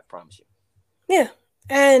help. I promise you. yeah.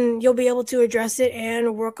 And you'll be able to address it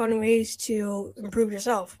and work on ways to improve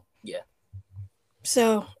yourself. Yeah.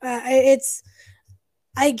 So it's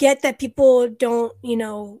I get that people don't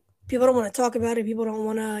want to talk about it. People don't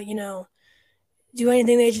want to do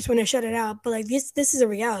anything. They just want to shut it out. But like this is a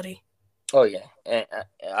reality. Oh yeah. And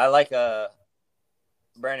I like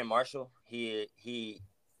Brandon Marshall. He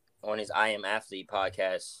on his I Am Athlete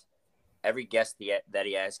podcast. Every guest that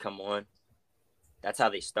he has come on, that's how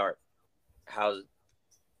they start. How's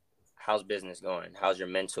business going? How's your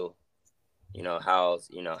mental? How's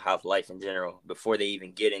life in general before they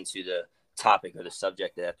even get into the topic or the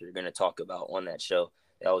subject that they're going to talk about on that show.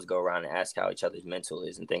 They always go around and ask how each other's mental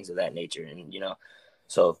is and things of that nature. And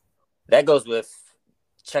so that goes with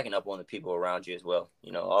checking up on the people around you as well.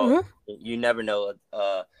 Mm-hmm. You never know.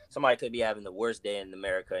 Somebody could be having the worst day in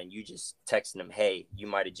America, and you just texting them, "Hey," you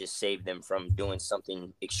might have just saved them from doing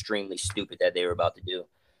something extremely stupid that they were about to do,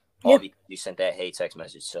 all Yeah. because you sent that "Hey" text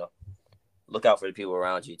message. So look out for the people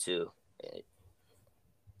around you too.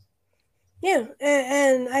 Yeah.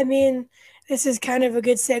 And I mean, this is kind of a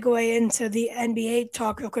good segue into the NBA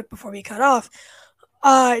talk real quick before we cut off.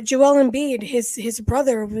 Joel Embiid, his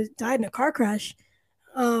brother died in a car crash.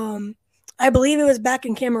 Um, I believe it was back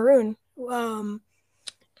in Cameroon.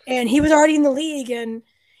 And he was already in the league, and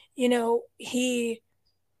he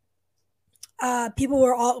people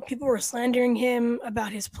were slandering him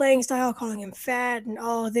about his playing style, calling him fat and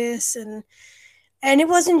all of this, and it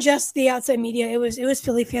wasn't just the outside media. It was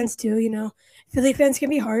Philly fans too. Philly fans can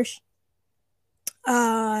be harsh.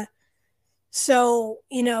 Uh, so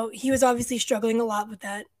he was obviously struggling a lot with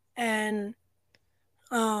that, and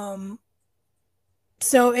um,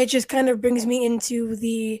 so it just kind of brings me into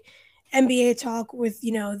the NBA talk with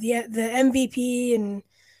the MVP and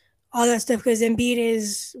all that stuff because Embiid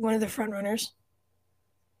is one of the front runners.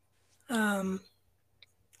 Um,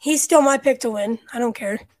 he's still my pick to win. I don't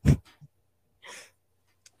care.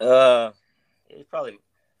 It's probably.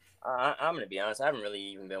 I'm gonna be honest. I haven't really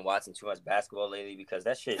even been watching too much basketball lately because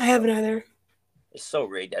that shit I is so. haven't either. It's so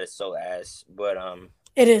rigged that it's so ass. But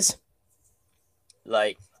It is.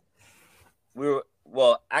 like we were.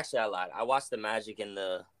 Well, actually, I lied. I watched the Magic and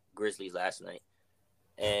the Grizzlies last night,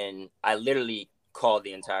 and I literally called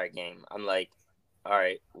the entire game. I'm like, all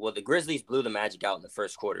right, well, the Grizzlies blew the Magic out in the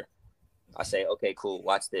first quarter. I say, okay, cool.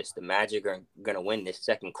 Watch this. The Magic are gonna win this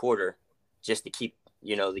second quarter, just to keep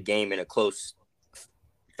the game in a close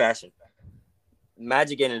fashion.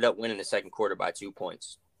 Magic ended up winning the second quarter by 2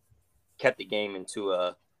 points. Kept the game into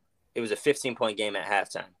it was a 15-point game at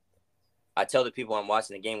halftime. I tell the people I'm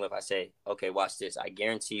watching the game with, I say, okay, watch this. I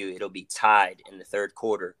guarantee you it'll be tied in the third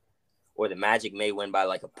quarter, or the Magic may win by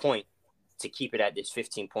like a point to keep it at this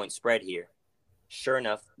 15-point spread here. Sure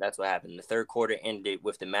enough, that's what happened. The third quarter ended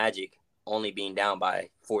with the Magic only being down by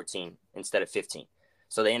 14 instead of 15.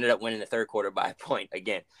 So they ended up winning the third quarter by a point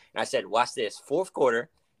again. And I said, watch this. Fourth quarter,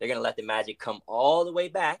 they're going to let the Magic come all the way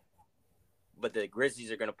back, but the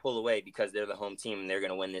Grizzlies are going to pull away because they're the home team and they're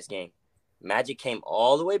going to win this game. Magic came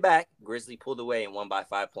all the way back. Grizzly pulled away and won by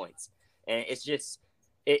 5 points. And it's just,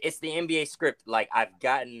 it's the NBA script. Like I've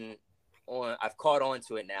caught on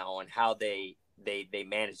to it now on how they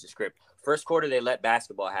manage the script. First quarter, they let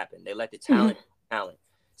basketball happen. They let the talent.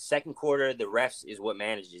 Second quarter, the refs is what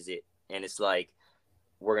manages it. And it's like,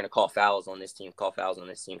 we're going to call fouls on this team,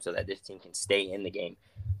 so that this team can stay in the game.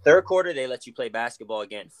 Third quarter, they let you play basketball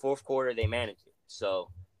again. Fourth quarter, they manage it. So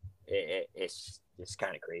it's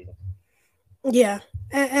kind of crazy. Yeah,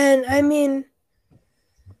 and I mean,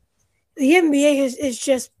 the NBA is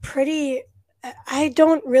just pretty. I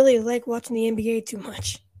don't really like watching the NBA too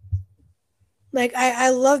much. Like I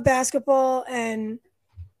love basketball and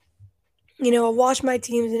I watch my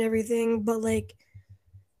teams and everything, but like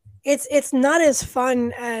it's not as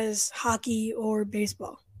fun as hockey or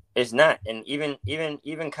baseball. It's not, and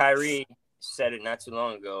even Kyrie said it not too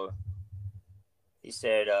long ago. He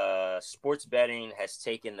said, "Sports betting has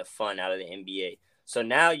taken the fun out of the NBA." So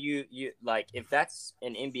now you like, if that's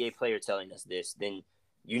an NBA player telling us this, then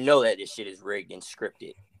you know that this shit is rigged and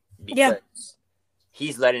scripted Yeah. because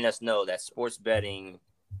he's letting us know that sports betting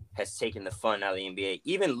has taken the fun out of the NBA.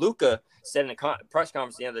 Even Luka said in a press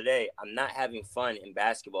conference the other day, "I'm not having fun in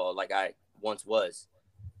basketball like I once was."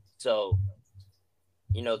 So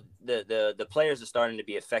the players are starting to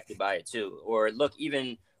be affected by it too. Or look,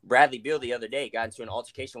 even Bradley Beal the other day got into an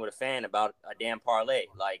altercation with a fan about a damn parlay,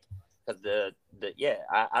 like because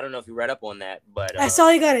I don't know if you read up on that, but I saw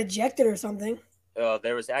he got ejected or something.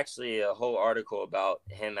 there was actually a whole article about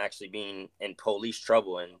him actually being in police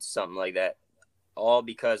trouble and something like that, all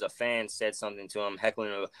because a fan said something to him, heckling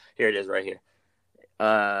him. Here it is right here.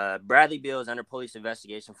 Bradley Beal is under police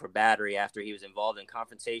investigation for battery after he was involved in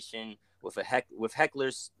confrontation with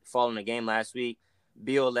hecklers following a game last week.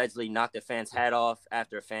 Beal allegedly knocked a fan's hat off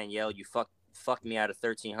after a fan yelled, "You fucked me out of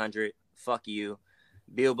 1,300. Fuck you."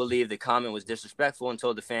 Beal believed the comment was disrespectful and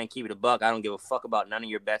told the fan, "Keep it a buck. I don't give a fuck about none of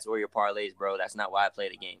your bets or your parlays, bro. That's not why I play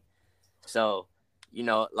the game." So,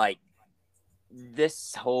 like,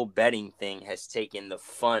 this whole betting thing has taken the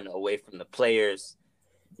fun away from the players,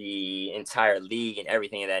 the entire league, and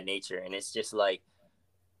everything of that nature. And it's just like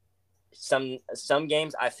some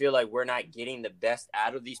games I feel like we're not getting the best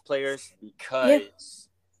out of these players because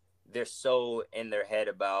they're so in their head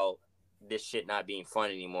about this shit not being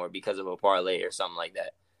fun anymore because of a parlay or something like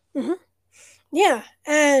that. Mm-hmm. Yeah,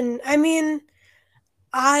 and I mean,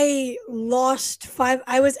 I lost five.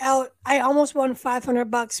 I was out. I almost won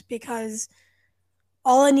 $500 because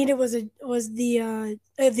all I needed was the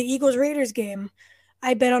Eagles Raiders game.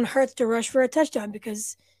 I bet on Hurts to rush for a touchdown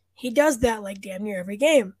because he does that like damn near every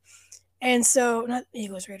game. And so, not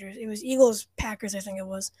Eagles Raiders, it was Eagles Packers, I think it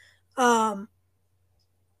was. Um,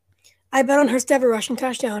 I bet on Hurts to have a rushing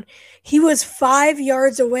touchdown. He was 5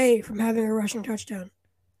 yards away from having a rushing touchdown.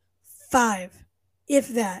 5, if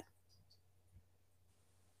that.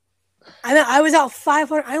 I was out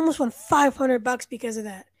 500. I almost won $500 because of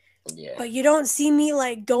that. Yeah. But you don't see me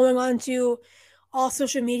like going on to all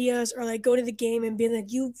social medias or like go to the game and being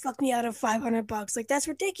like, "You fucked me out of $500." Like that's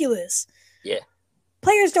ridiculous. Yeah.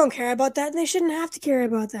 Players don't care about that, and they shouldn't have to care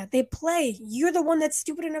about that. They play. You're the one that's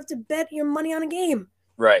stupid enough to bet your money on a game.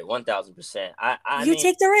 Right, 1,000%. I You mean,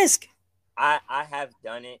 take the risk. I have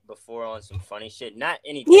done it before on some funny shit. Not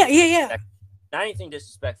anything. Yeah. Not anything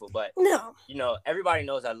disrespectful, but No. everybody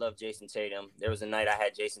knows I love Jason Tatum. There was a night I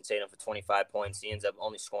had Jason Tatum for 25 points. He ends up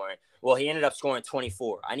only scoring. Well, he ended up scoring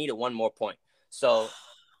 24. I needed one more point. So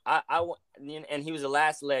and he was the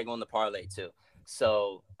last leg on the parlay too.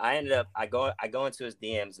 So I go into his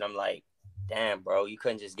DMs and I'm like, damn, bro, you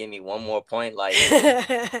couldn't just give me one more point. Like,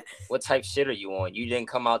 what type shit are you on? You didn't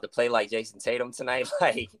come out to play like Jason Tatum tonight.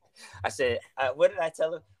 Like, I said, what did I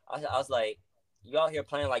tell him? I was like, you out here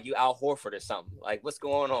playing like you Al Horford or something. Like, what's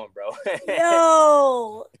going on, bro?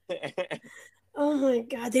 Yo. Oh my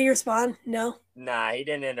God! Did he respond? No. Nah, he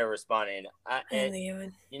didn't end up responding.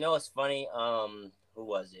 You know what's funny? Who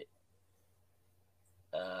was it?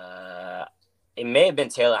 It may have been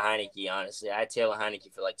Taylor Heineke, honestly. I had Taylor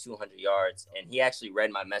Heineke for like 200 yards, and he actually read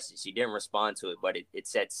my message. He didn't respond to it, but it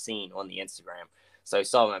said seen on the Instagram. So he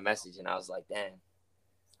saw my message, and I was like, damn,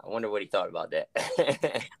 I wonder what he thought about that.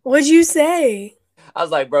 What'd you say? I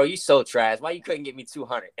was like, bro, you so trash. Why you couldn't get me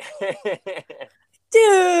 200?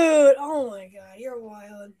 Dude, oh my God, you're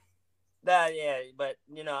wild. Yeah, but,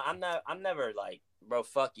 I'm never like, bro,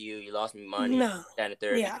 fuck you. You lost me money. No. Down to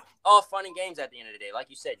third. Yeah. All fun and games at the end of the day. Like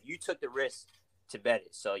you said, you took the risk to bet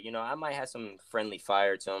it. So, I might have some friendly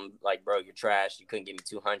fire to him. Like, bro, you're trash. You couldn't give me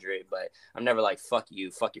 200. But I'm never like, fuck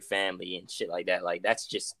you, fuck your family and shit like that. Like, that's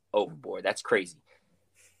just overboard. That's crazy.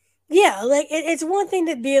 Yeah, like, it's one thing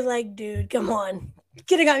to be like, dude, come on. You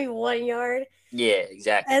could have got me 1 yard. Yeah,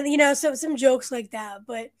 exactly. And, some jokes like that.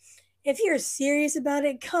 But if you're serious about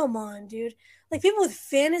it, come on, dude. Like, people with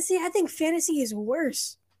fantasy, I think fantasy is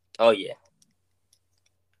worse. Oh, yeah.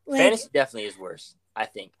 Like, fantasy definitely is worse, I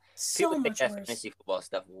think. So people much take that worse. Fantasy football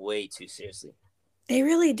stuff way too seriously. They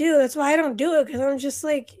really do. That's why I don't do it, because I'm just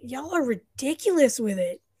like, y'all are ridiculous with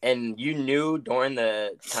it. And you knew during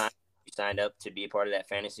the time you signed up to be a part of that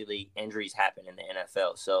fantasy league, injuries happen in the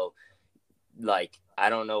NFL. So, like, I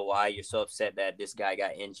don't know why you're so upset that this guy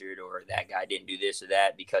got injured or that guy didn't do this or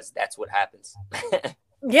that, because that's what happens.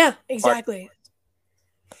 Yeah, exactly.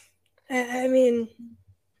 I mean,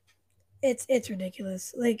 it's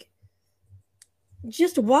ridiculous. Like,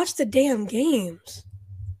 just watch the damn games.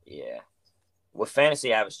 Yeah. With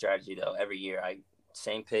fantasy, I have a strategy, though. Every year,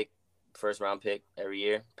 same pick, first round pick every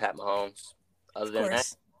year, Pat Mahomes. Other than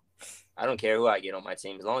that, I don't care who I get on my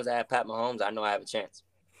team. As long as I have Pat Mahomes, I know I have a chance.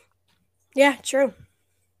 Yeah, true.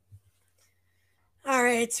 All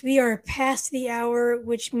right, we are past the hour,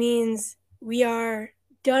 which means we are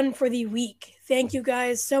done for the week. Thank you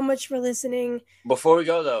guys so much for listening. Before we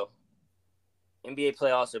go, though, NBA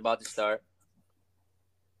playoffs are about to start.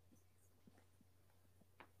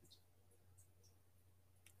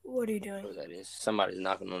 What are you doing? What that is? Somebody's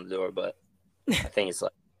knocking on the door, but I think it's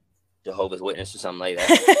like Jehovah's Witness or something like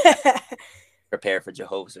that. Prepare for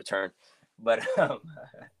Jehovah's return. But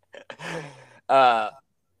NBA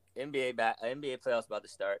playoffs about to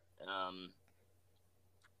start.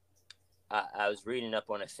 I was reading up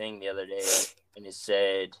on a thing the other day, and it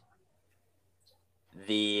said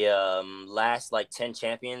the last 10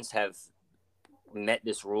 champions have met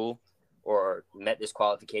this rule or met this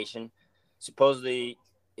qualification. Supposedly,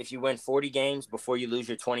 if you win 40 games before you lose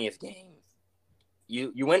your 20th game,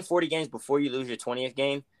 you win 40 games before you lose your 20th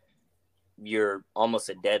game, you're almost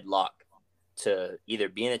a deadlock to either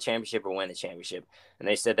be in the championship or win the championship. And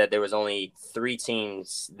they said that there was only 4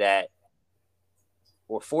 teams that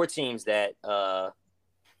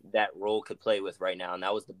that role could play with right now, and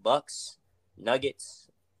that was the Bucks, Nuggets,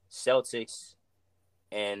 Celtics,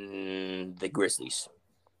 and the Grizzlies.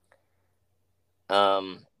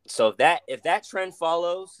 So if that trend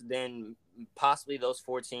follows, then possibly those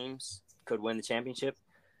 4 teams could win the championship.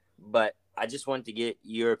 But I just wanted to get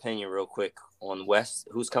your opinion real quick on West.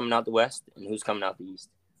 Who's coming out the West and who's coming out the East?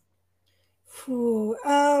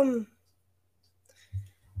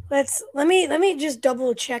 Let me just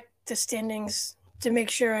double check the standings to make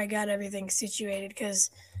sure I got everything situated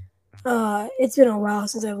because it's been a while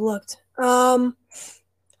since I've looked.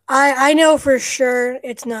 I know for sure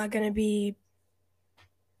it's not gonna be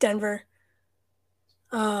Denver.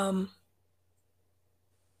 Um,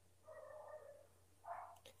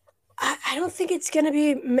 I don't think it's gonna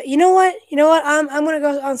be. You know what? You know what? I'm gonna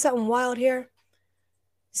go on something wild here.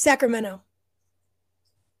 Sacramento.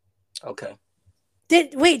 Okay.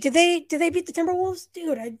 Did they beat the Timberwolves?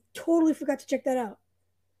 Dude, I totally forgot to check that out.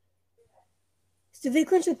 Did they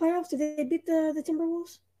clinch the playoffs? Did they beat the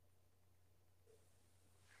Timberwolves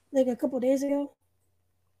like a couple days ago?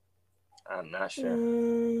 I'm not sure.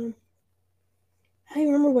 Um, I don't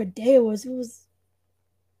remember what day it was. It was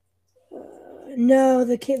no,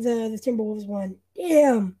 the Timberwolves won.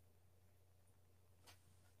 Damn.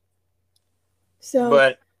 So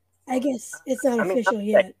But I guess it's not I mean, official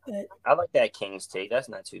yet, but I like that Kings take. That's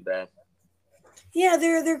not too bad. yeah,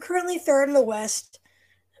 they're currently third in the West.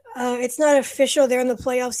 It's not official; they're in the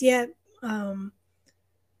playoffs yet, um,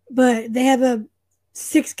 but they have a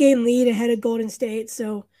 6 game lead ahead of Golden State.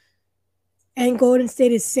 So, and Golden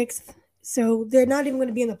State is sixth, so they're not even going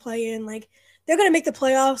to be in the play-in. Like they're going to make the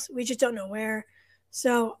playoffs, we just don't know where.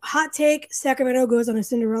 So, hot take: Sacramento goes on a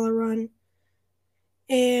Cinderella run,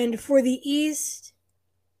 and for the East,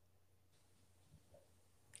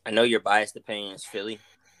 I know your biased opinion is Philly,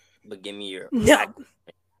 but give me your no,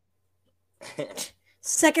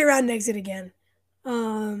 second round exit again.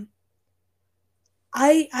 Um,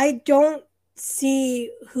 I don't see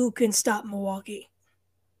who can stop Milwaukee.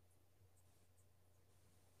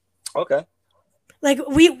 Okay. Like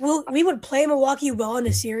we would play Milwaukee well in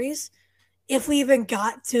a series if we even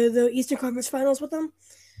got to the Eastern Conference Finals with them.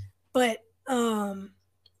 But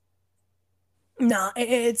nah,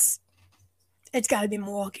 it's got to be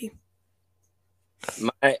Milwaukee.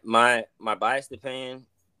 My biased opinion.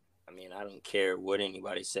 I mean, I don't care what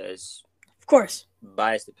anybody says. Of course.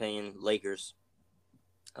 Biased opinion, Lakers.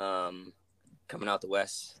 Coming out the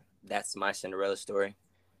West. That's my Cinderella story.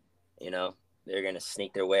 You know, they're gonna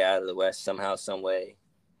sneak their way out of the West somehow, some way.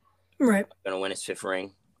 Right. Gonna win his fifth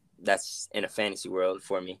ring. That's in a fantasy world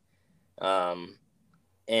for me.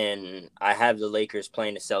 And I have the Lakers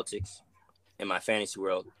playing the Celtics in my fantasy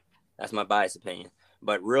world. That's my biased opinion.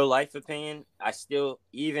 But real life opinion, I still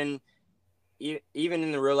even in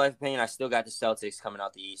the real life opinion, I still got the Celtics coming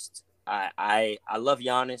out the East. I love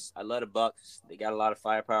Giannis. I love the Bucks. They got a lot of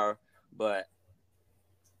firepower, but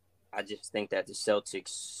I just think that the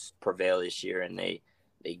Celtics prevail this year and they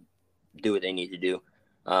do what they need to do.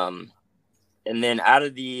 And then out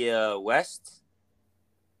of the West,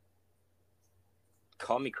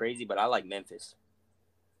 call me crazy, but I like Memphis.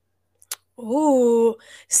 Ooh,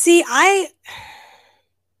 see,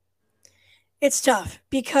 it's tough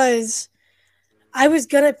because I was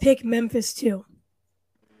gonna pick Memphis too,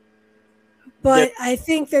 They're, but I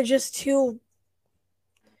think they're just still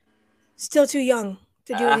too young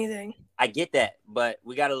to do I, anything. I get that, but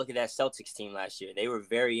we got to look at that Celtics team last year. They were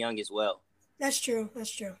very young as well. That's true. That's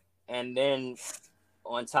true. And then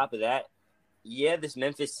on top of that, yeah, this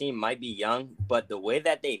Memphis team might be young, but the way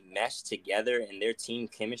that they mesh together and their team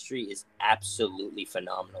chemistry is absolutely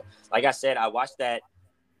phenomenal. Like I said, I watched that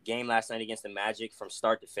game last night against the Magic from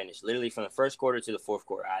start to finish, literally from the first quarter to the fourth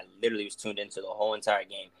quarter. I literally was tuned into the whole entire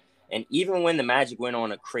game. And even when the Magic went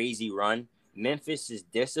on a crazy run, Memphis's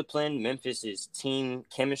discipline, Memphis's team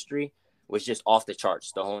chemistry was just off the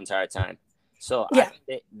charts the whole entire time. So I Yeah.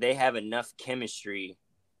 think they have enough chemistry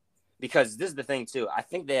because this is the thing too. I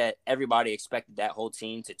think that everybody expected that whole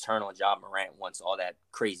team to turn on Ja Morant once all that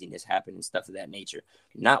craziness happened and stuff of that nature.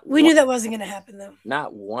 We knew that wasn't gonna happen though.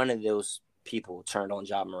 Not one of those people turned on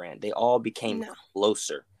Ja Morant. They all became No.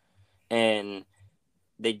 closer, and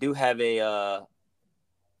they do have a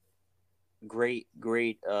great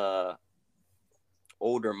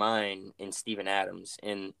older mind in Steven Adams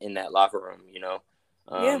in that locker room.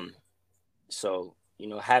 Yeah. So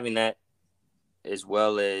having that as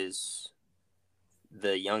well as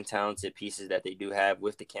the young talented pieces that they do have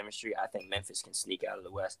with the chemistry, I think Memphis can sneak out of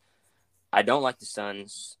the West. I don't like the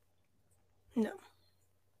Suns. No.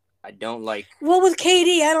 I don't like. Well, with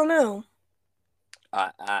KD, I don't know.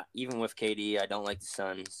 Even with KD, I don't like the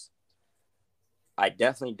Suns. I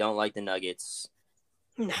definitely don't like the Nuggets.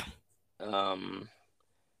 No.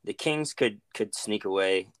 The Kings could sneak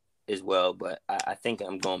away as well, but I think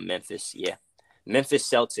I'm going Memphis. Yeah, Memphis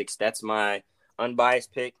Celtics. That's my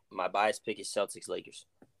unbiased pick. My biased pick is Celtics Lakers.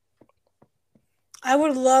 I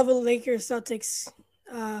would love a Lakers Celtics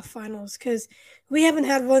finals because we haven't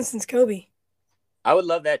had one since Kobe. I would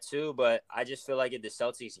love that too, but I just feel like if the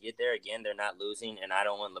Celtics get there again, they're not losing, and I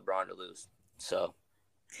don't want LeBron to lose. So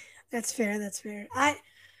That's fair. That's fair. I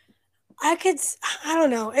could. I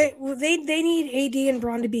don't know. They need AD and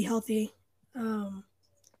Braun to be healthy. Um,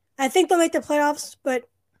 I think they'll make the playoffs, but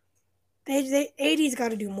they AD's got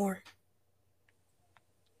to do more.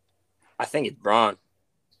 I think it's Braun.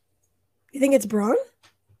 You think it's Braun?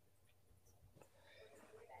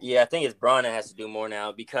 Yeah, I think it's Braun that has to do more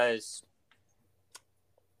now because,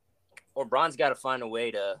 or Braun's got to find a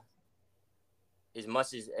way to,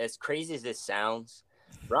 as crazy as this sounds,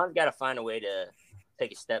 Braun's got to find a way to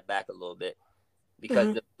take a step back a little bit because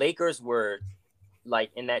Mm-hmm. the Lakers were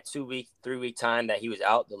like in that 2 week, 3 week time that he was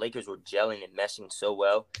out, the Lakers were gelling and meshing so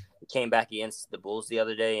well. He came back against the Bulls the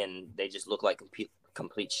other day, and they just looked like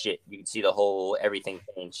complete shit. You can see the whole everything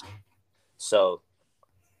changed. So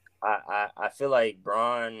I feel like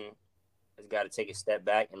Braun has got to take a step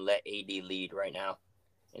back and let AD lead right now.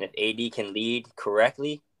 And if AD can lead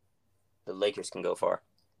correctly, the Lakers can go far.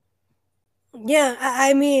 Yeah,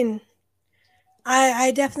 I mean,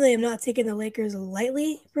 I definitely am not taking the Lakers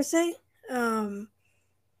lightly per se. Um,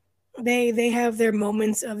 they have their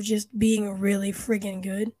moments of just being really friggin'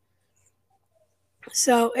 good.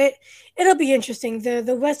 So it'll be interesting.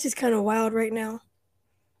 The West is kind of wild right now.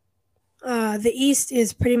 The East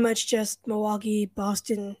is pretty much just Milwaukee,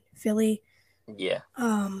 Boston, Philly. Yeah.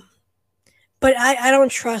 Um, but I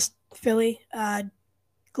don't trust Philly.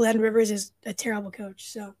 Glenn Rivers is a terrible coach.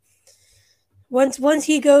 So once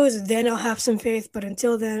he goes, then I'll have some faith. But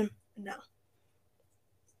until then, no,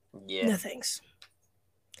 Yeah. no thanks.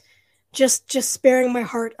 Just sparing my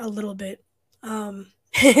heart a little bit. Um,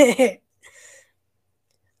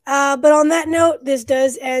 but on that note, this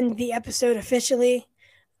does end the episode officially.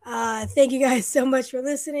 Thank you guys so much for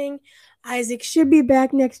listening. Isaac should be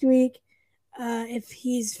back next week. If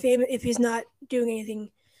he's famous, if he's not doing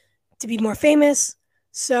anything to be more famous,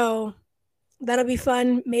 so that'll be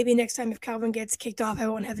fun. Maybe next time if Calvin gets kicked off, I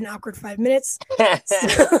won't have an awkward 5 minutes. So,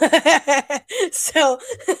 so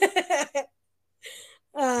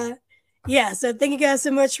uh, yeah. So thank you guys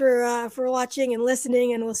so much for watching and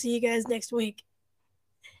listening, and we'll see you guys next week.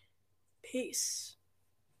 Peace.